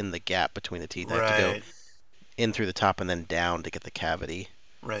basically in the gap between the teeth. I have to go Right, in through the top and then down to get the cavity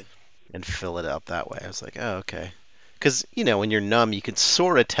right. and fill it up that way. I was like, oh, okay. Because, when you're numb, you can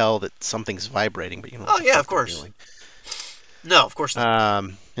sort of tell that something's vibrating, but you don't know what Oh the yeah, fuck of they're course. doing. No, of course not.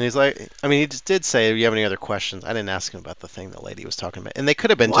 And he's like, I mean, he just did say, "Do you have any other questions?" I didn't ask him about the thing the lady was talking about, and they could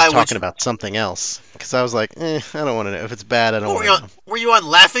have been Why just would talking you? about something else. Because I was like, I don't want to know if it's bad. I don't What were want you to on? know. Were you on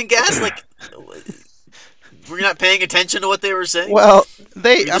laughing gas? Like, were you not paying attention to what they were saying? Well,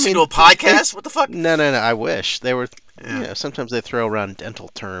 Were you I listening to mean, a podcast? What the fuck? no, no, no. I wish they were. Yeah. Sometimes they throw around dental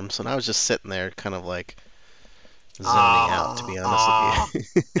terms, and I was just sitting there, kind of like zoning out, to Ah, be honest with ah.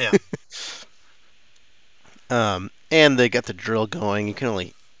 you. Yeah, And they got the drill going. You can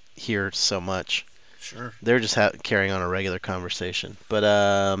only hear so much. sure. They're just carrying on a regular conversation. But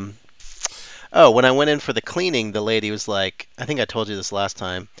oh, when I went in for the cleaning, the lady was like, I think I told you this last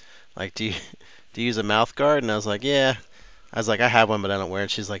time. Like, do you use a mouth guard? And I was like, yeah. I was like, I have one, but I don't wear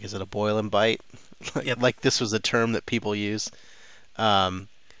it. She's like, is it a boil and bite? like, Yep. like this was a term that people use. Um,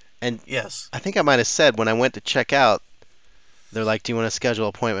 and Yes. I think I might have said when I went to check out, they're like, "Do you want to schedule an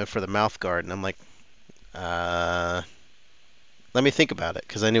appointment for the mouth guard?" And I'm like, "Uh, let me think about it,"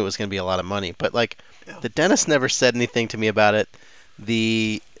 because I knew it was going to be a lot of money. But like, Yeah. the dentist never said anything to me about it.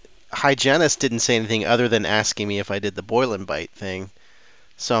 The hygienist didn't say anything other than asking me if I did the boil and bite thing.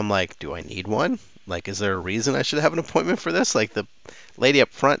 So I'm like, do I need one? Like, is there a reason I should have an appointment for this? Like, the lady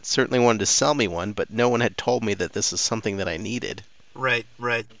up front certainly wanted to sell me one, but no one had told me that this is something that I needed. Right.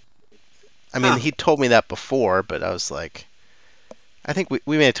 Right. I mean, Huh. he told me that before, but I was like, I think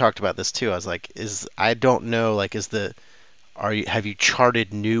we may have talked about this too. I was like, I don't know, like, have you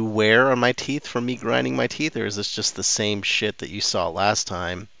charted new wear on my teeth from me grinding my teeth, or is this just the same shit that you saw last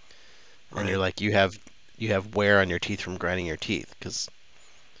time? And you're Right. like, you have wear on your teeth from grinding your teeth, because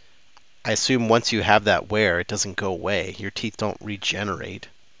I assume once you have that wear, it doesn't go away. Your teeth don't regenerate.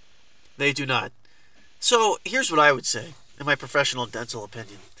 They do not. So here's what I would say, in my professional dental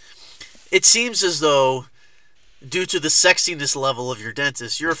opinion. It seems as though, due to the sexiness level of your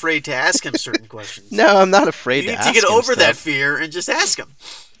dentist, you're afraid to ask him certain questions. No, I'm not afraid You to need to get ask him over that stuff. fear and just ask him.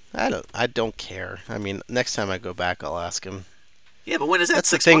 I don't care. I mean, next time I go back, I'll ask him. Yeah, but when is that? That's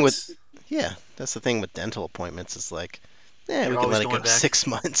the 6 thing with months? Yeah, that's the thing with dental appointments is like, yeah, we You're can always let it go going back. 6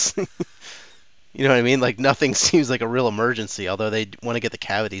 months. You know what I mean? Like nothing seems like a real emergency, although they want to get the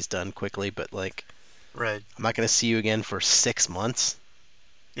cavities done quickly, but like Right. I'm not going to see you again for 6 months.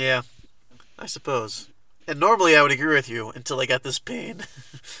 Yeah, I suppose. And normally I would agree with you until I got this pain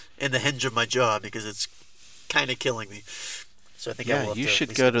in the hinge of my jaw because it's kind of killing me. So I think I Yeah, will have you to at should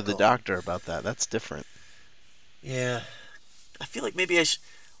least go give him to a the call. doctor about that. That's different. Yeah. I feel like maybe I should.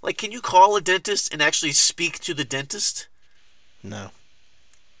 Like, can you call a dentist and actually speak to the dentist? No,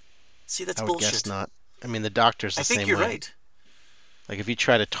 See, that's I would guess bullshit. not. I mean, the doctor's I the think same you're way. right. Like if you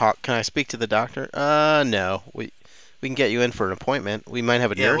try to talk, can I speak to the doctor? No. We can get you in for an appointment. We might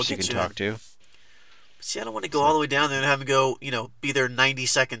have a Yeah, we'll nurse you get can you talk in. to. See, I don't want to go It's all like, the way down there and have him go, be there 90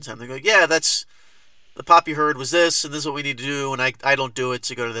 seconds. I'm going to go, yeah, that's the pop you heard was this, and this is what we need to do, and I don't do it,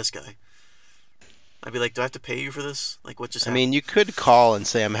 so go to this guy. I'd be like, do I have to pay you for this? Like, what just I mean, happened? you could call and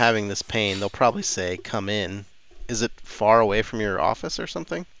say I'm having this pain. They'll probably say come in. Is it far away from your office or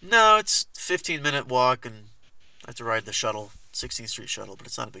something? No, it's a 15-minute walk, and I have to ride the shuttle, 16th Street shuttle, but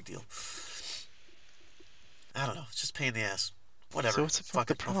it's not a big deal. I don't know. It's just a pain in the ass. So Whatever. what's Fuck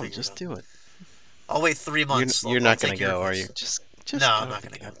the it. I'll problem? figure it Just out. do it. I'll wait 3 months. You're I'll not gonna take your go, are you? advice. Just No, go I'm to not the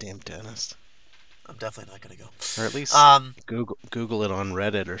going to go. goddamn dentist, I'm definitely not going to or at least go. Google it on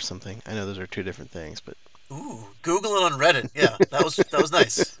Reddit or something. I know those are two different things, but Ooh, Google it on Reddit. Yeah, that was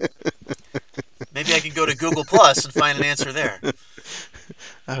nice. Maybe I can go to Google Plus and find an answer there.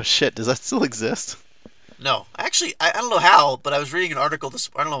 oh shit, does that still exist? No, actually, I don't know how, but I was reading an article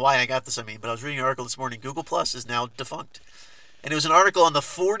I don't know why I got this. But I was reading an article this morning. Google Plus is now defunct, and it was an article on the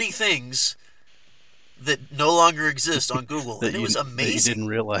 40 things that no longer exist on Google, that and it was you amazing. didn't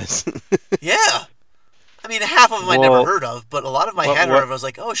realize. Yeah, I mean, half of them I never Well, heard of, but a lot of them I what had heard what of. I was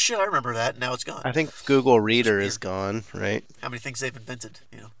like, oh shit, I remember that. And now it's gone. I think Google It's just Reader is weird gone, right? how many things they've invented.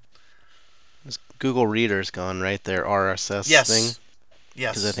 Google Reader's gone, right? Their RSS thing, Yes,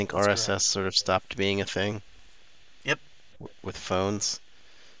 because I yes, think that's RSS correct. sort of stopped being a thing Yep, with phones.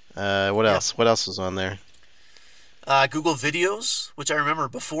 What yep. else? What else was on there? Google Videos, which I remember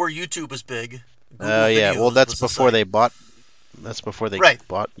before YouTube was big. Google Yeah. Well, Videos was the site. That's before they Right,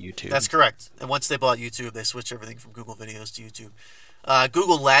 bought YouTube. that's correct. And once they bought YouTube, they switched everything from Google Videos to YouTube.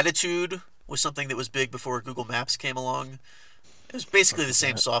 Google Latitude was something that was big before Google Maps came along. It was basically Fuck the is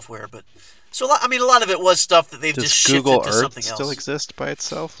same that? software, but so I mean, a lot of it was stuff that they've Does just Google shifted to Earth something still else. exist by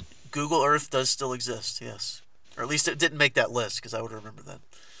itself? Google Earth does still exist, yes, or at least it didn't make that list because I would remember that.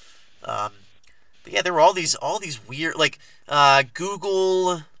 Um, but yeah, there were all these weird like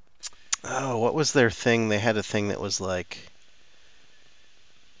Google. Oh, what was their thing? They had a thing that was like,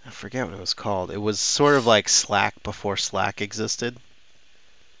 I forget what it was called. It was sort of like Slack before Slack existed.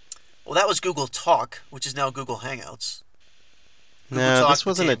 Well, that was Google Talk, which is now Google Hangouts. Google No, Talk this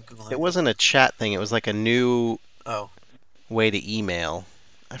wasn't a. became Google It Hangout. wasn't a chat thing. It was like a new Oh, way to email.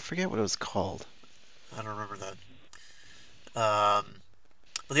 I forget what it was called. I don't remember that.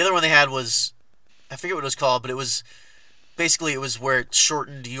 But the other one they had was I forget what it was called, but it was basically it was where it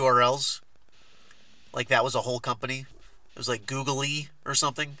shortened URLs. Like that was a whole company. It was like Googly or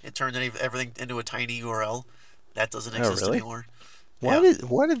something. It turned everything into a tiny URL. That doesn't Oh, exist really? anymore. Why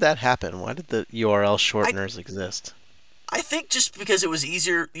Yeah. did that happen? Why did the URL I shorteners exist? I think just because it was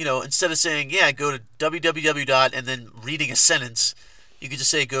easier, instead of saying, yeah, go to www dot and then reading a sentence, you could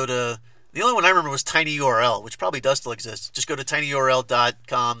just say go to the only one I remember was tinyurl, which probably does still exist. Just go to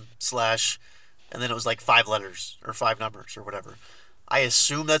tinyurl.com/, and then it was like 5 letters or 5 numbers or whatever. I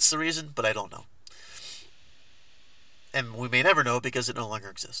assume that's the reason, but I don't know. And we may never know because it no longer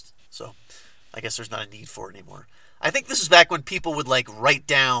exists. So I guess there's not a need for it anymore. I think this is back when people would like write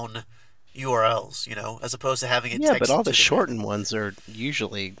down URLs, as opposed to having it Yeah, but all text the to the internet. shortened ones are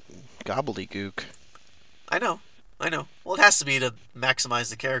usually gobbledygook. I know. Well, it has to be to maximize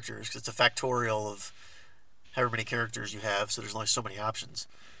the characters because it's a factorial of however many characters you have, so there's only so many options.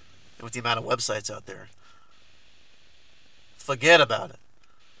 And with the amount of websites out there, forget about it.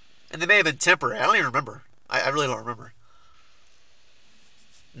 And they may have been temporary. I don't even remember. I really don't remember.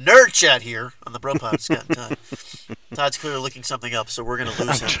 Nerd chat here on the Bro Pod, Scott and Todd. Todd's clearly looking something up, so we're going to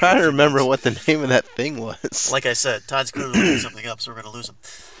lose him. I'm trying to remember what the name of that thing was. Like I said, Todd's clearly looking something up, so we're going to lose him.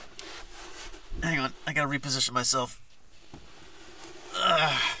 Hang on, I got to reposition myself.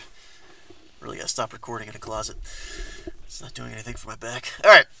 Really got to stop recording in a closet. It's not doing anything for my back.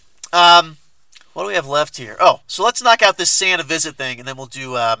 All right. What do we have left here? Oh, so let's knock out this Santa visit thing, and then we'll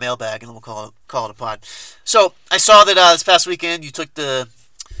do mailbag, and then we'll call it a pod. So I saw that this past weekend you took the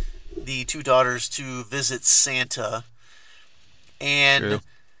two daughters to visit Santa, and True.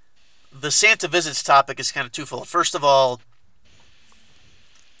 the Santa visits topic is kind of twofold. First of all,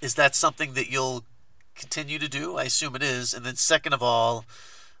 is that something that you'll continue to do? I assume it is. And then second of all,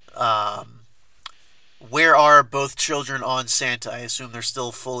 where are both children on Santa? I assume they're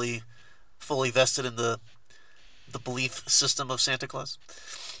still fully vested in the belief system of Santa Claus.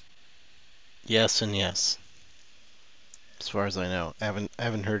 Yes and yes. As far as I know, I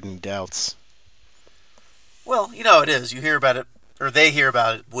haven't heard any doubts. Well, it is. You hear about it, or they hear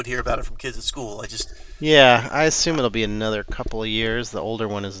about it, would hear about it from kids at school. Yeah, I assume it'll be another couple of years. The older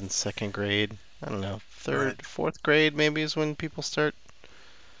one is in second grade. I don't know, third, Right. fourth grade maybe is when people start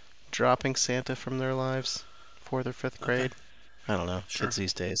dropping Santa from their lives. Fourth or fifth grade. Okay. I don't know. Sure. Kids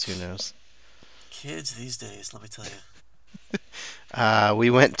these days, who knows? Kids these days, let me tell you.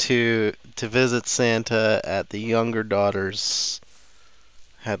 We went to visit Santa at the younger daughter's.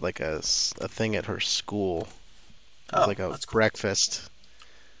 Had like a thing at her school. It was like a that's cool. breakfast.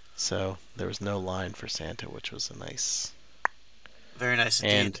 So there was no line for Santa, which was Very nice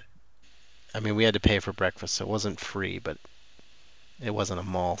indeed. And I mean, we had to pay for breakfast, so it wasn't free, but it wasn't a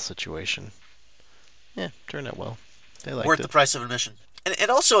mall situation. Yeah, turned out well. They liked Worth it. the price of admission. And it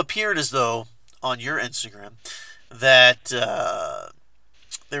also appeared as though on your Instagram that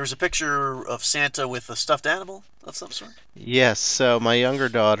there was a picture of Santa with a stuffed animal of some sort. Yes, so my younger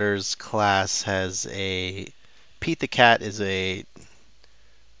daughter's class has Pete the Cat is a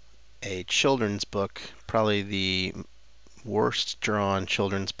children's book, probably the worst drawn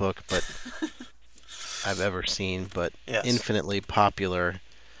children's book but I've ever seen, but Yes. infinitely popular.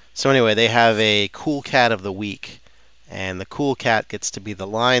 So anyway, they have a cool cat of the week, and the cool cat gets to be the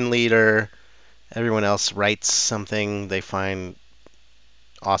line leader. Everyone else writes something they find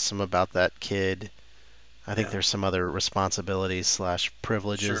awesome about that kid. I think there's some other responsibilities /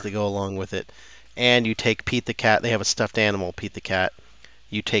 privileges that go along with it. And you take Pete the Cat. They have a stuffed animal, Pete the Cat.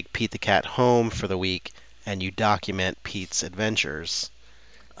 You take Pete the Cat home for the week, and you document Pete's adventures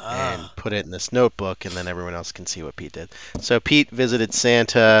and put it in this notebook, and then everyone else can see what Pete did. So Pete visited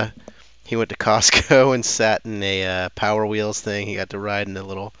Santa. He went to Costco and sat in a Power Wheels thing. He got to ride in a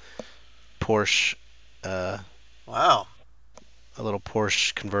little Porsche. Wow. A little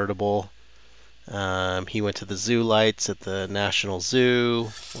Porsche convertible. He went to the zoo lights at the National Zoo.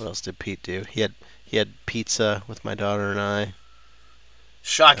 What else did Pete do? He had pizza with my daughter and I.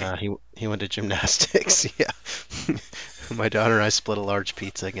 Shocking. He went to gymnastics. Yeah. My daughter and I split a large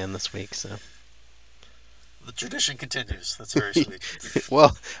pizza again this week. So the tradition continues. That's very sweet.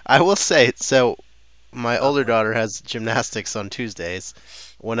 Well, I will say so. My older daughter has gymnastics on Tuesdays.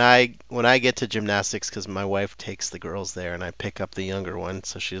 When I get to gymnastics, because my wife takes the girls there, and I pick up the younger one,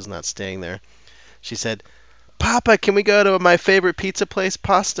 so she's not staying there. She said, "Papa, can we go to my favorite pizza place,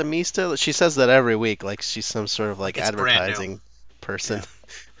 Pasta Mista?" She says that every week, like she's some sort of like advertising person. Yeah.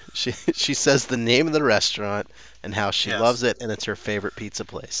 She says the name of the restaurant and how she loves it, and it's her favorite pizza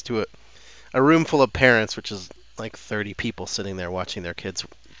place. To a room full of parents, which is like 30 people sitting there watching their kids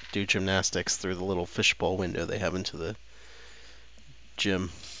do gymnastics through the little fishbowl window they have into the gym.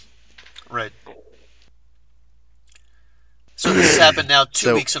 Right. So this has happened now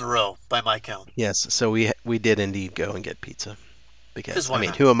 2 weeks in a row, by my count. Yes. So we did indeed go and get pizza, because I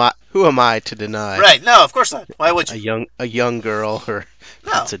mean, not? who am I to deny? Right. No, of course not. Why would you? A young girl her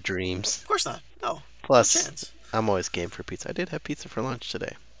pizza dreams. Of course not. No. Plus, no chance. I'm always game for pizza. I did have pizza for lunch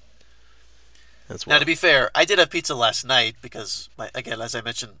today. As well. Now, to be fair, I did have pizza last night because, again, as I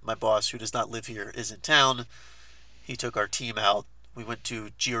mentioned, my boss, who does not live here, is in town. He took our team out. We went to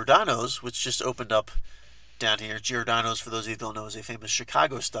Giordano's, which just opened up down here. Giordano's, for those of you who don't know, is a famous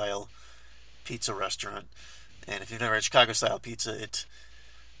Chicago-style pizza restaurant. And if you've never had Chicago-style pizza, it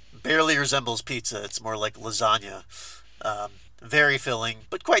barely resembles pizza. It's more like lasagna. Very filling,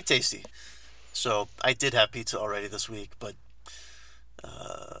 but quite tasty. So I did have pizza already this week, but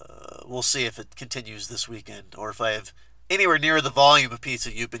we'll see if it continues this weekend or if I have anywhere near the volume of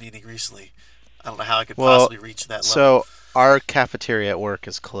pizza you've been eating recently. I don't know how I could possibly reach that level. So our cafeteria at work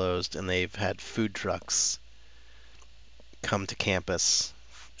is closed, and they've had food trucks come to campus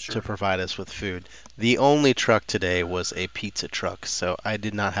to provide us with food. The only truck today was a pizza truck, so I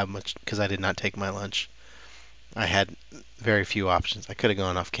did not have much because I did not take my lunch. I had very few options. I could have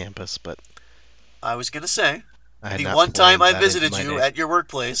gone off campus, but I was going to say, the one time I visited you at your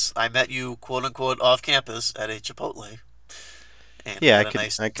workplace, I met you, quote unquote, off campus at a Chipotle. And yeah, we had a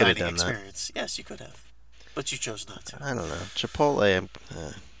nice dining experience. That. Yes, you could have. But you chose not to. I don't know. Chipotle, I'm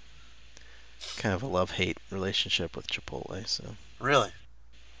kind of a love-hate relationship with Chipotle, so. Really?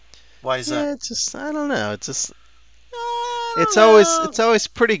 Why is that? Yeah, it's just, I don't know. It's just, it's always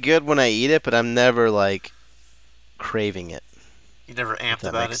pretty good when I eat it, but I'm never, like, craving it. You never amped about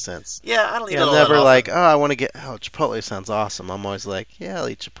it? That makes sense. Yeah, I don't eat it all that often. I'm never like, oh, I want to get, oh, Chipotle sounds awesome. I'm always like, yeah, I'll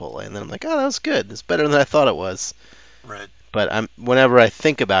eat Chipotle. And then I'm like, oh, that was good. It's better than I thought it was. Right. But whenever I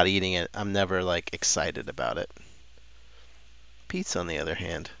think about eating it, I'm never, like, excited about it. Pizza, on the other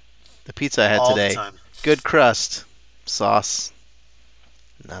hand. The pizza I had today, good crust, sauce,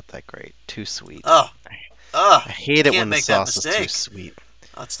 not that great. Too sweet. I hate it when the sauce is too sweet.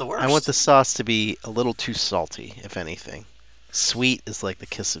 That's the worst. I want the sauce to be a little too salty, if anything. Sweet is like the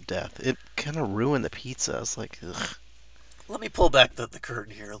kiss of death. It kind of ruined the pizza. I was like, ugh. Let me pull back the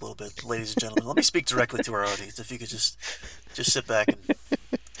curtain here a little bit, ladies and gentlemen. Let me speak directly to our audience. If you could just sit back and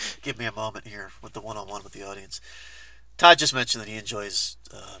give me a moment here with the one-on-one with the audience. Todd just mentioned that he enjoys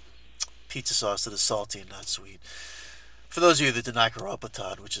pizza sauce that is salty and not sweet. For those of you that did not grow up with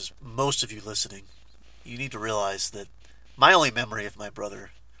Todd, which is most of you listening, you need to realize that my only memory of my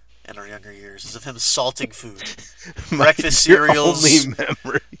brother in our younger years is of him salting food. Breakfast cereals,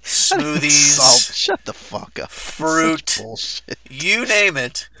 smoothies, salt. Shut the fuck up. Fruit, you name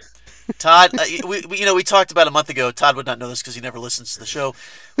it. Todd, we talked about a month ago. Todd would not know this because he never listens to the show.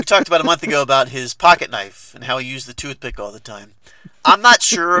 We talked about a month ago about his pocket knife and how he used the toothpick all the time. I'm not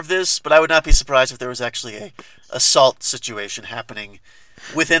sure of this, but I would not be surprised if there was actually a salt situation happening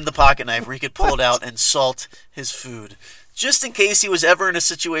within the pocket knife where he could pull it out and salt his food. Just in case he was ever in a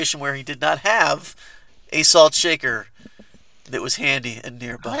situation where he did not have a salt shaker that was handy and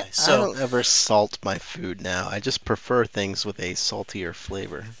nearby. I don't ever salt my food now. I just prefer things with a saltier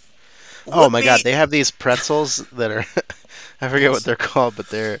flavor. Oh my God, they have these pretzels that are, I forget what they're called, but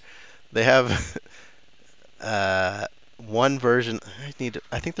they have one version, I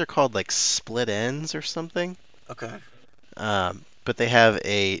think they're called like split ends or something. Okay. But they have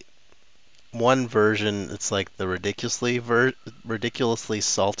one version, it's like the ridiculously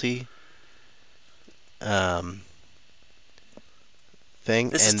salty thing.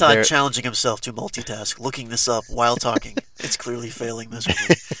 This is Todd challenging himself to multitask, looking this up while talking. It's clearly failing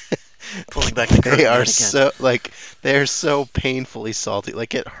miserably. Pulling back the curtain. They're so painfully salty.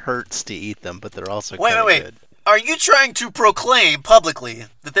 Like, it hurts to eat them, but they're also wait. good. Are you trying to proclaim publicly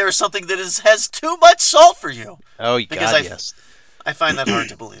that there is something that has too much salt for you? Oh, God, yes. I find that hard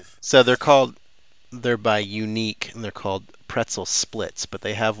to believe. So they're by Unique, and they're called pretzel splits, but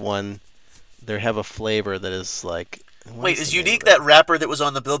they have a flavor that is like... Wait, is Unique that rapper that was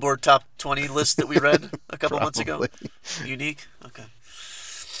on the Billboard Top 20 list that we read a couple months ago? Unique? Okay.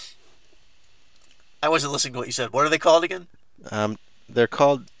 I wasn't listening to what you said. What are they called again? They're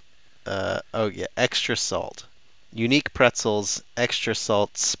called, extra salt. Unique pretzels, extra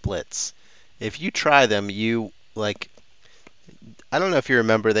salt splits. If you try them, I don't know if you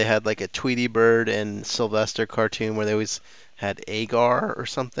remember, they had like a Tweety Bird and Sylvester cartoon where they always had agar or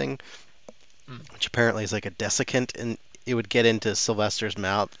something, which apparently is like a desiccant, and it would get into Sylvester's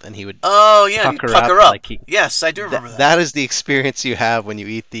mouth, and he would pucker up. Yes, I do remember that. That is the experience you have when you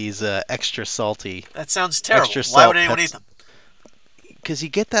eat these extra salty. That sounds terrible. Why would anyone eat them? Because you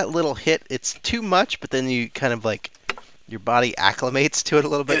get that little hit. It's too much, but then you kind of like your body acclimates to it a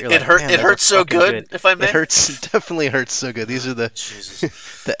little bit. It hurts so good, if I may. It definitely hurts so good. These are the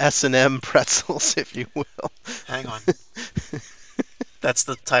the S&M pretzels, if you will. Hang on. That's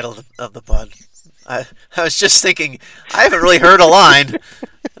the title of the pod. I was just thinking, I haven't really heard a line.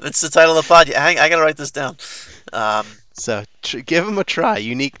 That's the title of the pod. I got to write this down. So give them a try.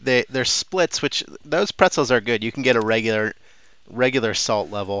 Unique. They're splits, which those pretzels are good. You can get a regular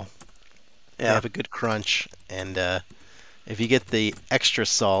salt level. Yeah. They have a good crunch, and if you get the extra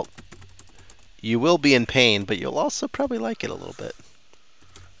salt, you will be in pain, but you'll also probably like it a little bit.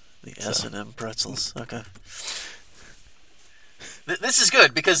 The S&M pretzels. Okay. This is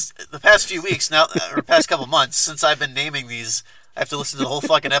good because the past few weeks now, or past couple months, since I've been naming these, I have to listen to the whole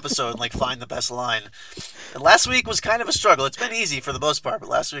fucking episode and like find the best line. And last week was kind of a struggle. It's been easy for the most part, but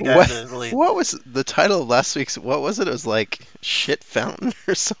last week I had to really. What was the title of last week's? What was it? It was like Shit Fountain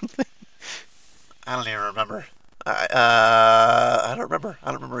or something. I don't even remember. I don't remember. I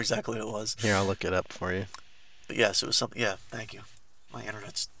don't remember exactly what it was. Here, I'll look it up for you. But yes, it was something. Yeah, thank you. My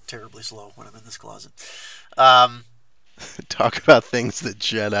internet's terribly slow when I'm in this closet. Talk about things that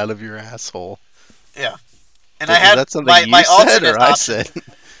jet out of your asshole. Yeah. And I had that something my alternate option.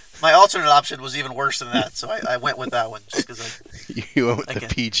 My alternate option was even worse than that, so I went with that one just because you went with the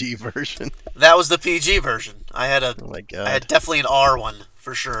PG version. That was the PG version. I had oh my God. I had definitely an R one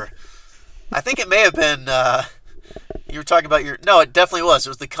for sure. I think it may have been you were talking about no, it definitely was. It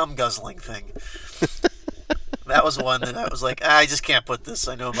was the cum guzzling thing. That was one that I was like, I just can't put this.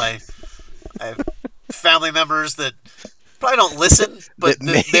 I know I have family members that probably don't listen, but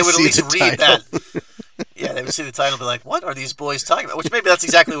they would at least read that. Yeah, they would see the title and be like, what are these boys talking about? Which maybe that's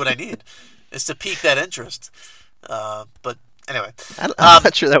exactly what I need, is to pique that interest. But anyway. I'm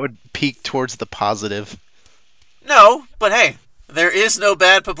not sure that would pique towards the positive. No, but hey, there is no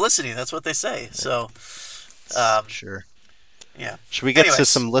bad publicity. That's what they say. So, sure. Yeah. Should we get to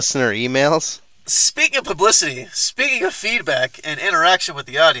some listener emails? Speaking of publicity, speaking of feedback and interaction with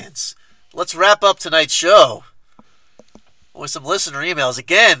the audience, let's wrap up tonight's show with some listener emails.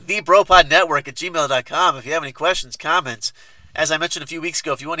 Again, thebropodnetwork@gmail.com. If you have any questions, comments, as I mentioned a few weeks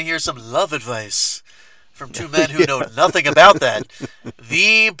ago, if you want to hear some love advice from two men who know nothing about that,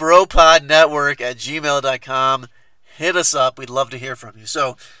 thebropodnetwork@gmail.com. Hit us up. We'd love to hear from you.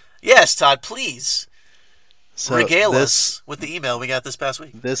 So, yes, Todd, please regale us with the email we got this past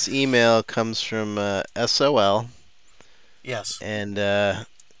week. This email comes from SOL. Yes. And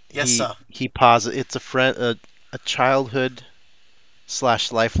yes, sir. He posits it's a friend, a childhood /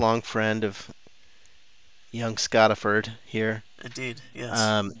 lifelong friend of young Scottiford here. Indeed,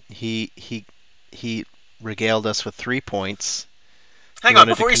 yes. He regaled us with 3 points. Hang on,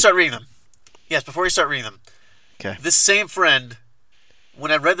 before you start reading them. Yes, before you start reading them. Okay. This same friend,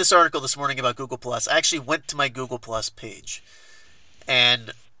 when I read this article this morning about Google Plus, I actually went to my Google Plus page,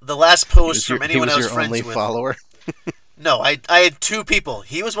 and the last post from anyone I was friends with. He was your only follower? No, I had 2 people.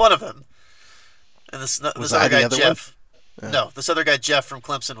 He was one of them, and this other guy, Jeff. No, this other guy, Jeff from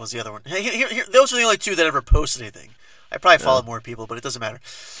Clemson, was the other one. Hey, those are the only 2 that ever posted anything. I probably followed more people, but it doesn't matter.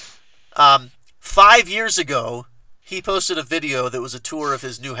 5 years ago, he posted a video that was a tour of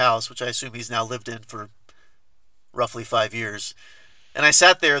his new house, which I assume he's now lived in for roughly 5 years. And I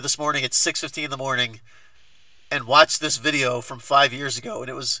sat there this morning at 6:15 in the morning and watched this video from 5 years ago, and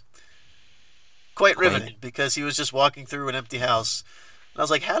it was quite riveting because he was just walking through an empty house. And I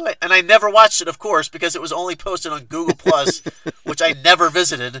was like, how did I... And I never watched it, of course, because it was only posted on Google Plus, which I never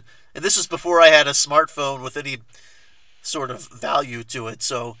visited. And this was before I had a smartphone with any sort of value to it,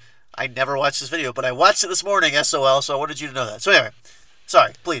 so I never watched this video. But I watched it this morning, SOL, so I wanted you to know that. So anyway,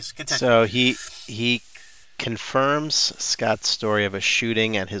 sorry, please, continue. So he confirms Scott's story of a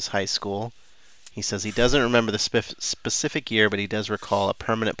shooting at his high school. He says he doesn't remember the specific year, but he does recall a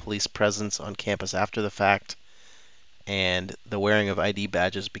permanent police presence on campus after the fact, and the wearing of ID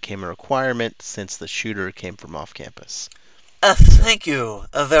badges became a requirement since the shooter came from off campus. Thank you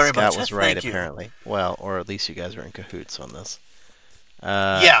very much. Scott was right, apparently. Well, or at least you guys are in cahoots on this.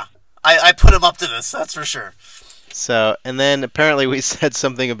 Yeah, I put him up to this, that's for sure. So, and then apparently we said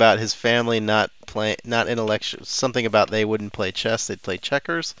something about his family not intellectual, something about they wouldn't play chess, they'd play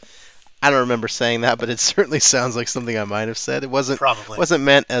checkers. I don't remember saying that, but it certainly sounds like something I might have said. It wasn't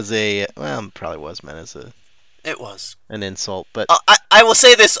meant as a, well, it probably was meant as a, it was an insult, but I will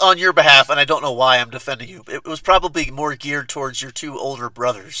say this on your behalf, and I don't know why I'm defending you. It was probably more geared towards your 2 older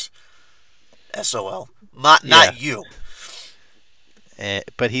brothers, SOL, not you.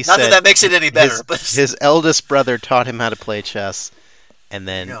 But he not said that makes it any better. His eldest brother taught him how to play chess, and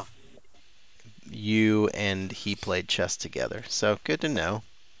then you and he played chess together. So good to know.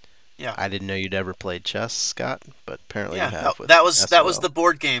 Yeah, I didn't know you'd ever played chess, Scott, but apparently you have. That was the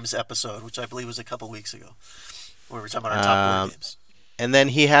board games episode, which I believe was a couple weeks ago, where we were talking about our top board games. And then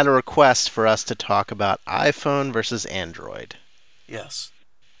he had a request for us to talk about iPhone versus Android. Yes.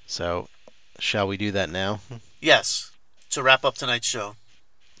 So, shall we do that now? Yes. To wrap up tonight's show,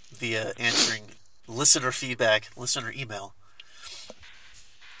 via answering listener feedback, listener email.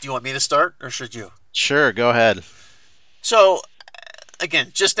 Do you want me to start, or should you? Sure, go ahead. So,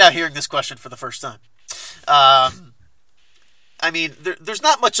 again, just now hearing this question for the first time. I mean, there's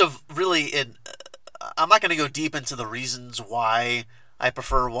not much of really in. I'm not going to go deep into the reasons why I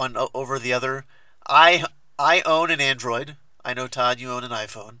prefer one over the other. I I own an Android. I know Todd, you own an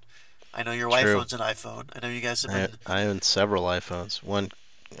iPhone. I know your wife True. owns an iPhone. I know you guys have I been I own several iPhones, one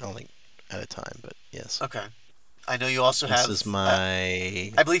only at a time, but yes. okay. I know you also This is have.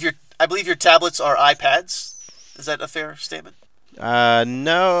 my I believe your tablets are iPads. Is that a fair statement?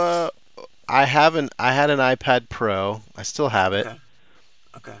 no. I had an iPad Pro. I still have it. Okay.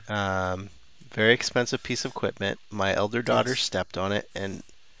 Okay. Um, Very expensive piece of equipment. My elder daughter Yes. stepped on it and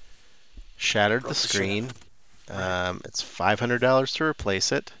shattered the Broke the shit out of screen. it. Right. It's $500 to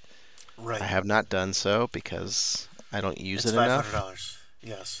replace it. I Right. have not done so because I don't use It's it five hundred enough. dollars.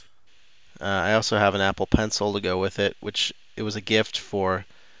 Yes. I also have an Apple Pencil to go with it, which it was a gift for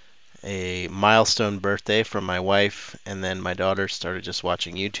a milestone birthday from my wife, and then my daughter started just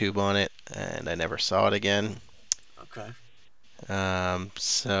watching YouTube on it, and I never saw it again. Okay.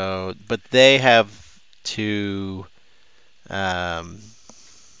 But they have two um,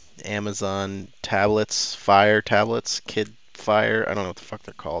 Amazon tablets, Fire tablets, Kid Fire. I don't know what the fuck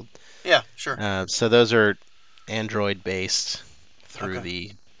they're called. Yeah. Sure. So those are Android based through Okay.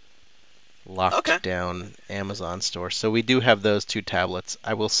 the Okay. locked down Amazon store. So we do have those two tablets.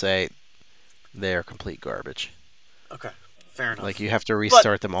 I will say they are complete garbage. Okay. Fair Like enough. you have to But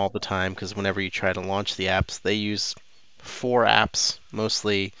restart them all the time because whenever you try to launch the apps, they use four apps,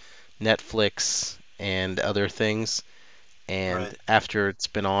 mostly Netflix and other things. And right. after it's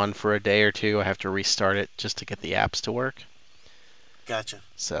been on for a day or two, I have to restart it just to get the apps to work. Gotcha.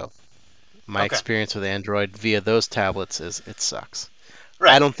 So my Okay. experience with Android via those tablets is it sucks. I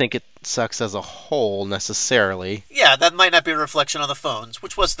Right. don't think it sucks as a whole necessarily. Yeah, that might not be a reflection on the phones,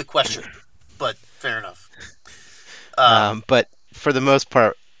 which was the question, but fair enough. But for the most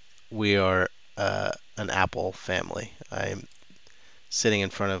part, we are an Apple family. I'm sitting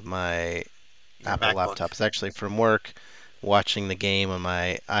in front of my Your Apple MacBook, laptop. It's actually from work, watching the game on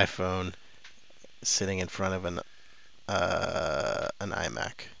my iPhone, sitting in front of an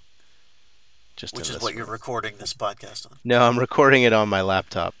iMac, just which in is this what you're room. recording this podcast on. No, I'm recording it on my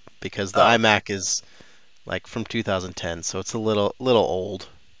laptop because the Oh, okay. iMac is like from 2010, so it's a little old,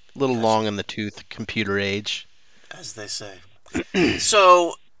 a little Gotcha. long in the tooth, computer age. As they say.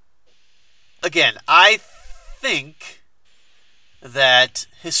 So, again, I think that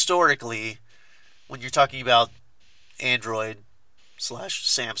historically, when you're talking about Android slash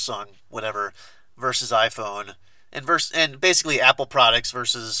Samsung, whatever, versus iPhone, and basically Apple products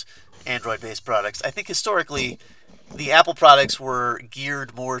versus Android based products, I think historically the Apple products were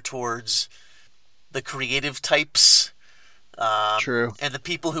geared more towards the creative types, True. and the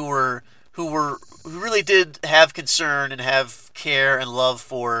people who really did have concern and have care and love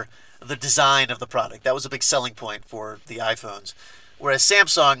for the design of the product. That was a big selling point for the iPhones. Whereas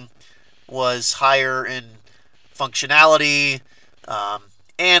Samsung was higher in functionality, um,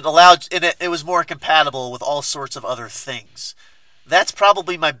 and it was more compatible with all sorts of other things. That's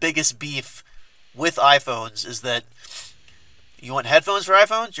probably my biggest beef with iPhones is that you want headphones for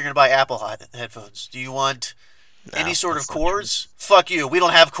iPhones, you're going to buy Apple headphones. Do you want any No, sort of that's not true. cords? Fuck you. We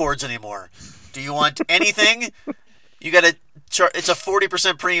don't have cords anymore. Do you want anything? You got to. It's a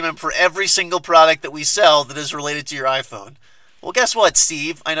 40% premium for every single product that we sell that is related to your iPhone. Well, guess what,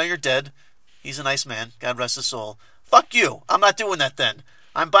 Steve? I know you're dead. He's a nice man. God rest his soul. Fuck you. I'm not doing that then.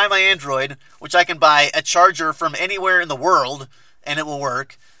 I'm buying my Android, which I can buy a charger from anywhere in the world and it will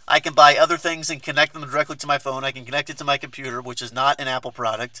work. I can buy other things and connect them directly to my phone. I can connect it to my computer, which is not an Apple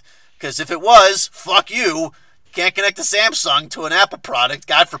product. Because if it was, fuck you. Can't connect a Samsung to an Apple product,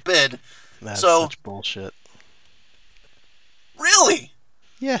 God forbid. That's So, such bullshit. really?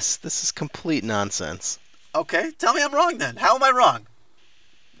 Yes, this is complete nonsense. Okay, tell me I'm wrong then. How am I wrong?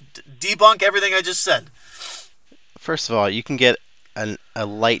 Debunk everything I just said. First of all, you can get a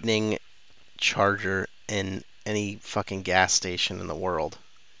lightning charger in any fucking gas station in the world.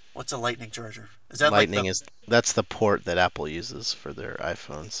 What's a lightning charger? Is that like Lightning the. is that's the port that Apple uses for their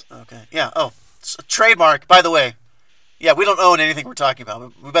iPhones. Okay, yeah. Oh, trademark, by the way. Yeah, we don't own anything we're talking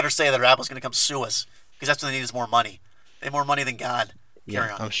about. We better say that or Apple's going to come sue us. Because that's what they need is more money. They have more money than God. Yeah,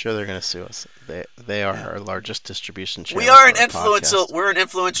 Carry on. I'm sure they're gonna sue us. They are Yeah. our largest distribution We channel are an for our influential. podcast. We're an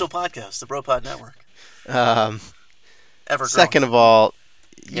influential podcast, the BroPod Network. Um, Ever growing. Second of all,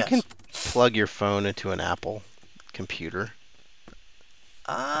 you can Yes. plug your phone into an Apple computer.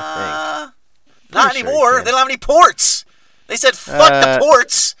 I think. Uh, Pretty not sure you anymore. can. They don't have any ports. They said fuck the Uh,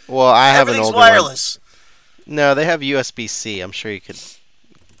 ports. well, I have an Everything's older one. wireless. No, they have USB-C. I'm sure you could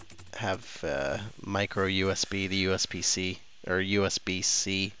have micro USB to USB-C or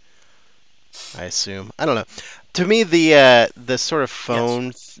USB-C. I assume. I don't know. To me, the sort of Yes.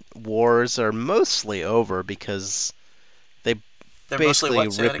 phone wars are mostly over because they They're mostly basically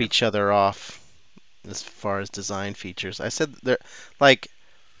what? Say that rip again. each other off as far as design features. I said they're like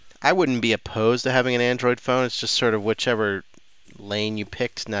I wouldn't be opposed to having an Android phone. It's just sort of whichever lane you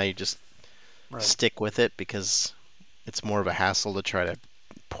picked. Now you just Right. stick with it because it's more of a hassle to try to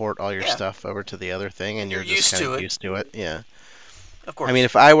port all your Yeah. stuff over to the other thing, and And you're you're just used kind of to it, used to it. Yeah. of I mean, course.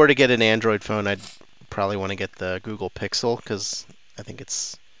 if I were to get an Android phone, I'd probably want to get the Google Pixel because I think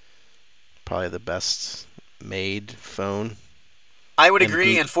it's probably the best made phone. I would And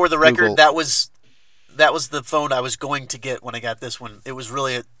agree. And for the record, Google, that was the phone I was going to get when I got this one. It was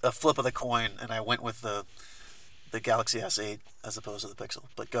really a flip of the coin, and I went with the Galaxy S8 as opposed to the Pixel.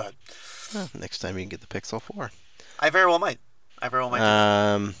 But go ahead. well, next time you can get the Pixel 4. I very well might. I very well might do that.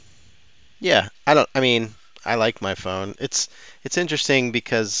 Um, yeah, I don't. I mean, I like my phone. It's interesting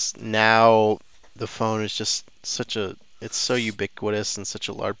because now the phone is just such a. It's so ubiquitous and such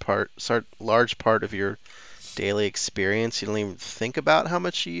a large part of your daily experience. You don't even think about how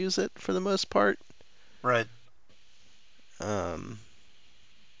much you use it for the most part. Right. Um,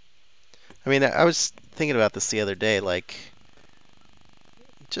 I mean, I was thinking about this the other day, like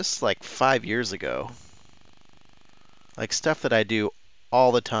just like 5 years ago, like stuff that I do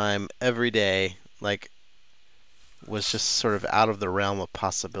all the time, every day, like was just sort of out of the realm of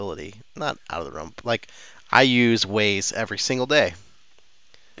possibility. Not out of the realm, like I use Waze every single day.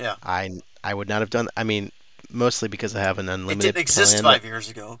 Yeah. I would not have done. I mean, mostly because I have an It didn't unlimited exist plan that 5 years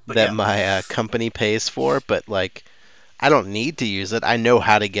ago, but that yeah. my company pays for, but like I don't need to use it. I know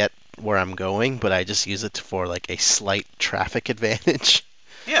how to get where I'm going, but I just use it for like a slight traffic advantage.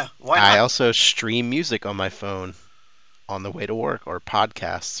 Yeah. Why I not? also stream music on my phone on the way to work or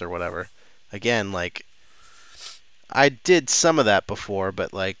podcasts or whatever. Again, like I did some of that before,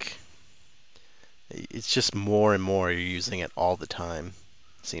 but like it's just more and more you're using it all the time,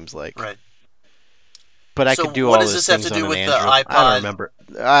 seems like. Right. But I So could do what all does those this have things to on do an with the Android. I don't iPod remember.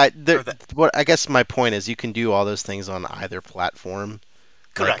 or the? What I guess my point is, you can do all those things on either platform.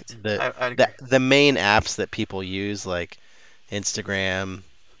 Like Correct. I'd the agree. the main apps that people use, like Instagram,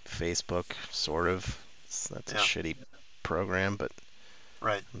 Facebook, sort of. That's a Yeah. shitty program, but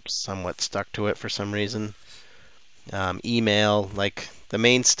Right. I'm somewhat stuck to it for some reason. Email, like the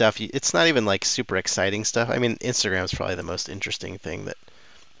main stuff. It's not even like super exciting stuff. I mean, Instagram's probably the most interesting thing that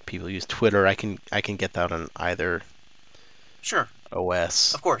people use. Twitter, I can get that on either Sure.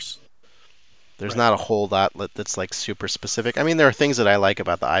 OS. Of course. There's Right. not a whole lot that's like super specific. I mean, there are things that I like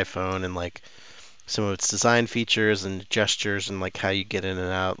about the iPhone and like some of its design features and gestures and like how you get in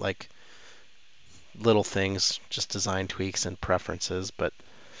and out, like little things, just design tweaks and preferences. But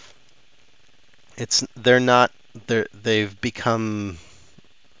they're not they've become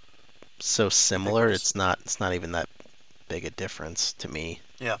so similar. Ubiquitous. It's not even that big a difference to me.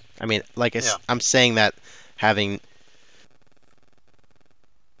 Yeah. I mean, like Yeah. I'm saying that having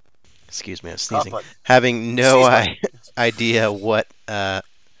excuse me, I'm Cough sneezing, button. having no Sneeze button. Yes. idea what the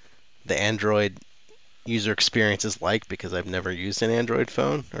Android user experience is like because I've never used an Android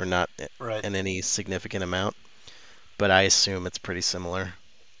phone or not Right. in any significant amount, but I assume it's pretty similar.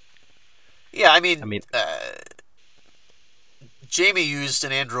 Yeah. I I mean, mean, Jamie used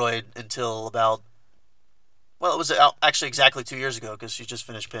an Android until about, well, it was actually exactly 2 years ago because she just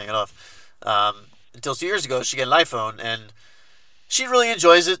finished paying it off. Until 2 years ago, she got an iPhone and she really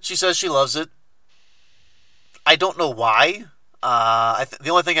enjoys it. She says she loves it. I don't know why. The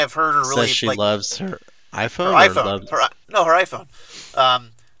only thing I've heard her says really she like loves her her iPhone or iPhone. loves. Her no, her iPhone.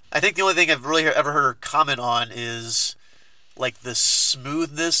 I think the only thing I've really ever heard her comment on is like the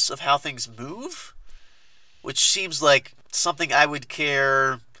smoothness of how things move, which seems like something I would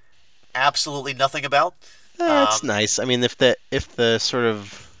care absolutely nothing about. It's Um, nice. I mean, if the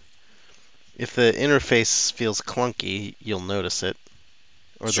interface feels clunky, you'll notice it.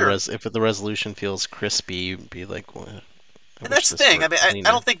 Or sure, if the resolution feels crispy, you'd be like, well, I and wish that's the this thing. were I mean, I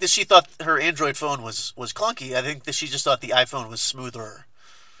cleaner. don't think that she thought her Android phone was clunky. I think that she just thought the iPhone was smoother,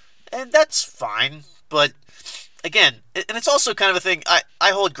 and that's fine. But again, and it's also kind of a thing. I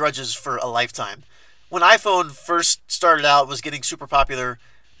hold grudges for a lifetime. When iPhone first started out, was getting super popular,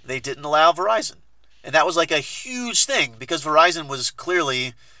 they didn't allow Verizon, and that was like a huge thing because Verizon was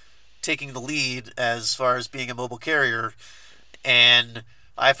clearly taking the lead as far as being a mobile carrier, and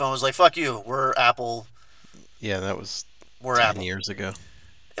iPhone was like, "Fuck you, we're Apple, Yeah, that was we're 10 Apple." years ago.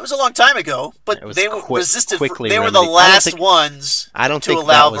 It was a long time ago, but It was they resisted. quickly They were the remedied. last ones I don't to think that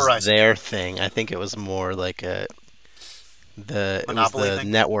allow was Verizon. their thing. I think it was more like it was Monopoly the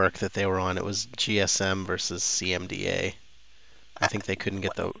thing. network that they were on. It was GSM versus CMDA. I think they couldn't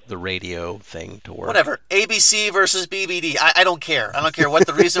get the radio thing to work. Whatever. ABC versus BBD. I don't care. I don't care what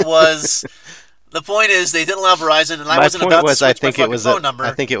the reason was. The point is they didn't allow Verizon, and I wasn't about to switch my fucking phone number.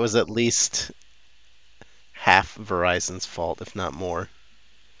 I think it was at least half Verizon's fault, if not more.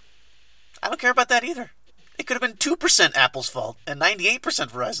 I don't care about that either. It could have been 2% Apple's fault and 98%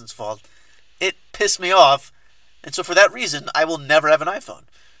 Verizon's fault. It pissed me off, and so for that reason, I will never have an iPhone.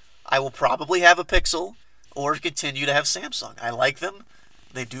 I will probably have a Pixel or continue to have Samsung. I like them.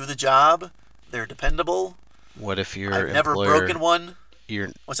 They do the job. They're dependable. What if your I've never broken one.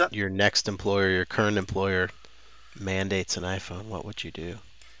 What's that? Your next employer, your current employer, mandates an iPhone? What would you do?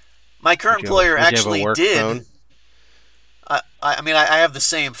 My current employer actually did. I mean, I have the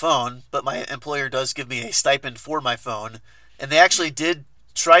same phone, but my employer does give me a stipend for my phone, and they actually did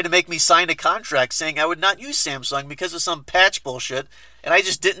try to make me sign a contract saying I would not use Samsung because of some patch bullshit, and I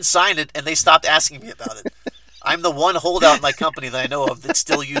just didn't sign it, and they stopped asking me about it. I'm the one holdout in my company that I know of that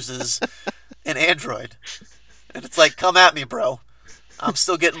still uses an Android. And it's like, come at me, bro. I'm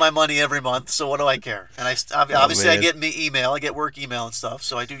still getting my money every month, so what do I care? And obviously I get email, I get work email and stuff,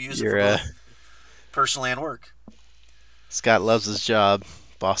 so I do use it for both personally and work. Scott loves his job,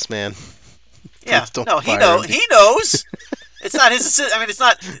 boss man. Yeah, no, he knows. It's not his. I mean, it's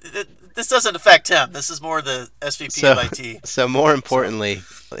not. This doesn't affect him. This is more the SVP of IT. So more importantly,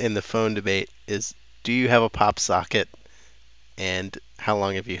 in the phone debate is, do you have a pop socket, and how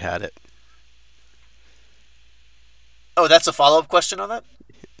long have you had it? Oh, that's a follow-up question on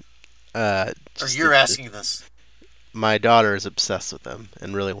that? Or you're asking this? My daughter is obsessed with them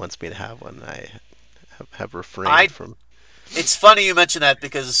and really wants me to have one. I have refrained from. It's funny you mention that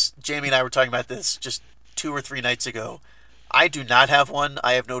because Jamie and I were talking about this just 2 or 3 nights ago. I do not have one.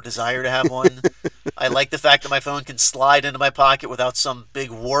 I have no desire to have one. I like the fact that my phone can slide into my pocket without some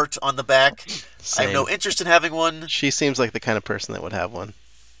big wart on the back. Same. I have no interest in having one. She seems like the kind of person that would have one.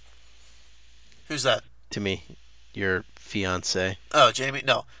 Who's that? To me, your fiance. Oh, Jamie?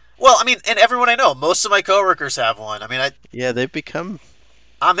 No. Well, I mean, and everyone I know, most of my coworkers have one. I mean, yeah, they've become.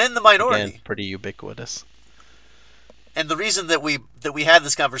 I'm in the minority. Again, pretty ubiquitous. And the reason that we had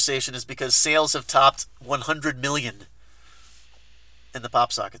this conversation is because sales have topped 100 million in the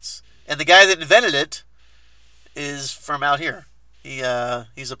pop sockets, and the guy that invented it is from out here. He's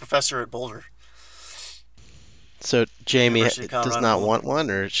a professor at Boulder. So Jamie does not want one,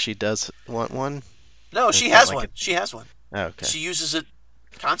 or she does want one? No, she has one. She has one. Oh, okay. She uses it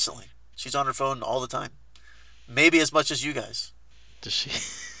constantly. She's on her phone all the time. Maybe as much as you guys. Does she?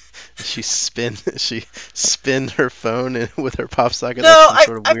 She spin her phone with her pop socket? No,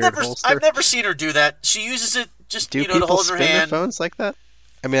 I've never seen her do that. She uses it just to hold her hand. Do people spin their phones like that?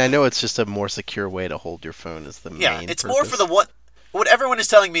 I mean, I know it's just a more secure way to hold your phone. Is the main purpose. Yeah, it's more for what everyone is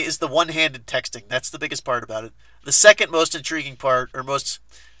telling me is the one-handed texting. That's the biggest part about it. The second most intriguing part, or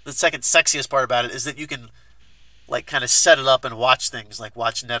the second sexiest part about it, is that you can like kind of set it up and watch things, like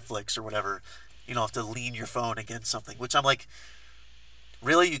watch Netflix or whatever. You don't have to lean your phone against something, which I'm like,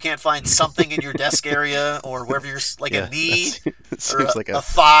 really? You can't find something in your desk area or wherever you're, like a knee or a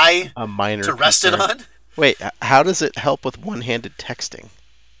thigh a minor to rest it on? Wait, how does it help with one-handed texting?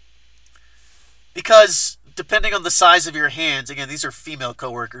 Because depending on the size of your hands, again, these are female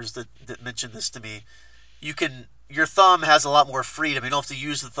coworkers that mentioned this to me, your thumb has a lot more freedom. You don't have to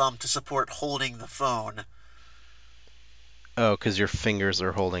use the thumb to support holding the phone. Oh, because your fingers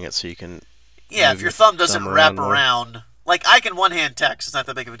are holding it so you can... Yeah, if your thumb doesn't wrap around... Like, I can one-hand text. It's not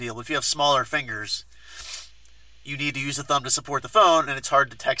that big of a deal. But if you have smaller fingers, you need to use the thumb to support the phone, and it's hard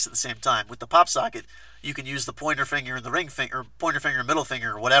to text at the same time. With the pop socket, you can use the pointer finger and the ring finger, or pointer finger and middle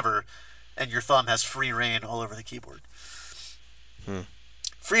finger, or whatever, and your thumb has free reign all over the keyboard.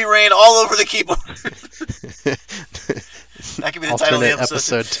 Free reign all over the keyboard. That could be the title of the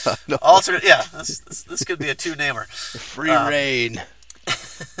episode. Alternate, yeah. This could be a 2-namer. Free reign.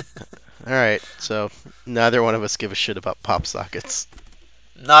 All right, so neither one of us give a shit about pop sockets.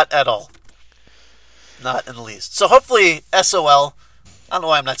 Not at all. Not in the least. So hopefully SOL, I don't know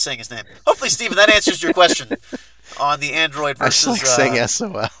why I'm not saying his name. Hopefully, Stephen, that answers your question on the Android versus... I just like saying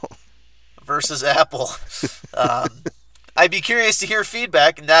SOL. Versus Apple. I'd be curious to hear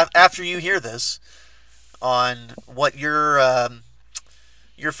feedback and after you hear this on what your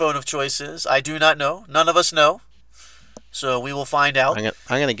phone of choice is. I do not know. None of us know. So we will find out. I'm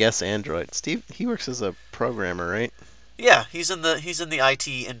gonna guess Android. Steve, he works as a programmer, right? Yeah, he's in the IT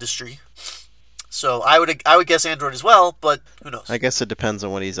industry. So I would guess Android as well, but who knows? I guess it depends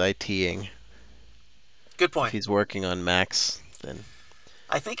on what he's ITing. Good point. If he's working on Macs, then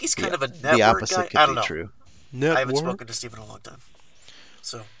I think he's kind of a network the opposite guy. could I don't be know. True. I haven't spoken to Stephen in a long time,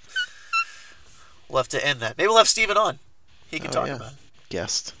 so we'll have to end that. Maybe we'll have Stephen on. He can talk about it.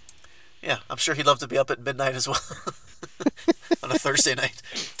 Guest. Yeah, I'm sure he'd love to be up at midnight as well. On a Thursday night,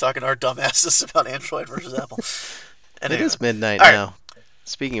 talking to our dumbasses about Android versus Apple. Anyway. It is midnight now. Right.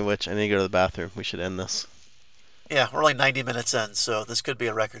 Speaking of which, I need to go to the bathroom. We should end this. Yeah, we're only 90 minutes in, so this could be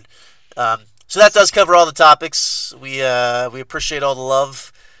a record. So that does cover all the topics. We appreciate all the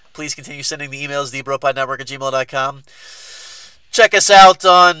love. Please continue sending the emails, thebropodnetwork@gmail.com. Check us out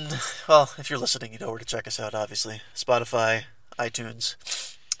on, well, if you're listening, you know where to check us out, obviously. Spotify, iTunes,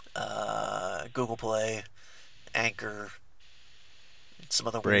 Google Play, Anchor, some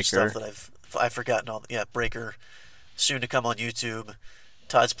other weird stuff that I've forgotten all. Yeah, Breaker, soon to come on YouTube.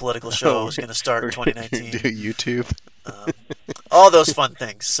 Todd's political show is going to start in 2019. Do YouTube. All those fun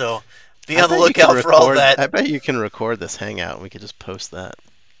things. So be on the lookout for all that. I bet you can record this hangout and we could just post that.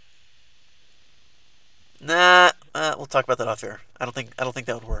 Nah, we'll talk about that off air. I don't think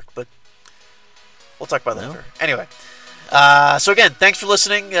that would work, but we'll talk about that off air. Anyway, so again, thanks for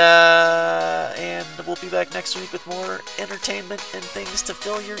listening, and we'll be back next week with more entertainment and things to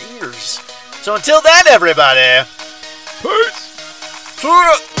fill your ears. So until then, everybody, peace.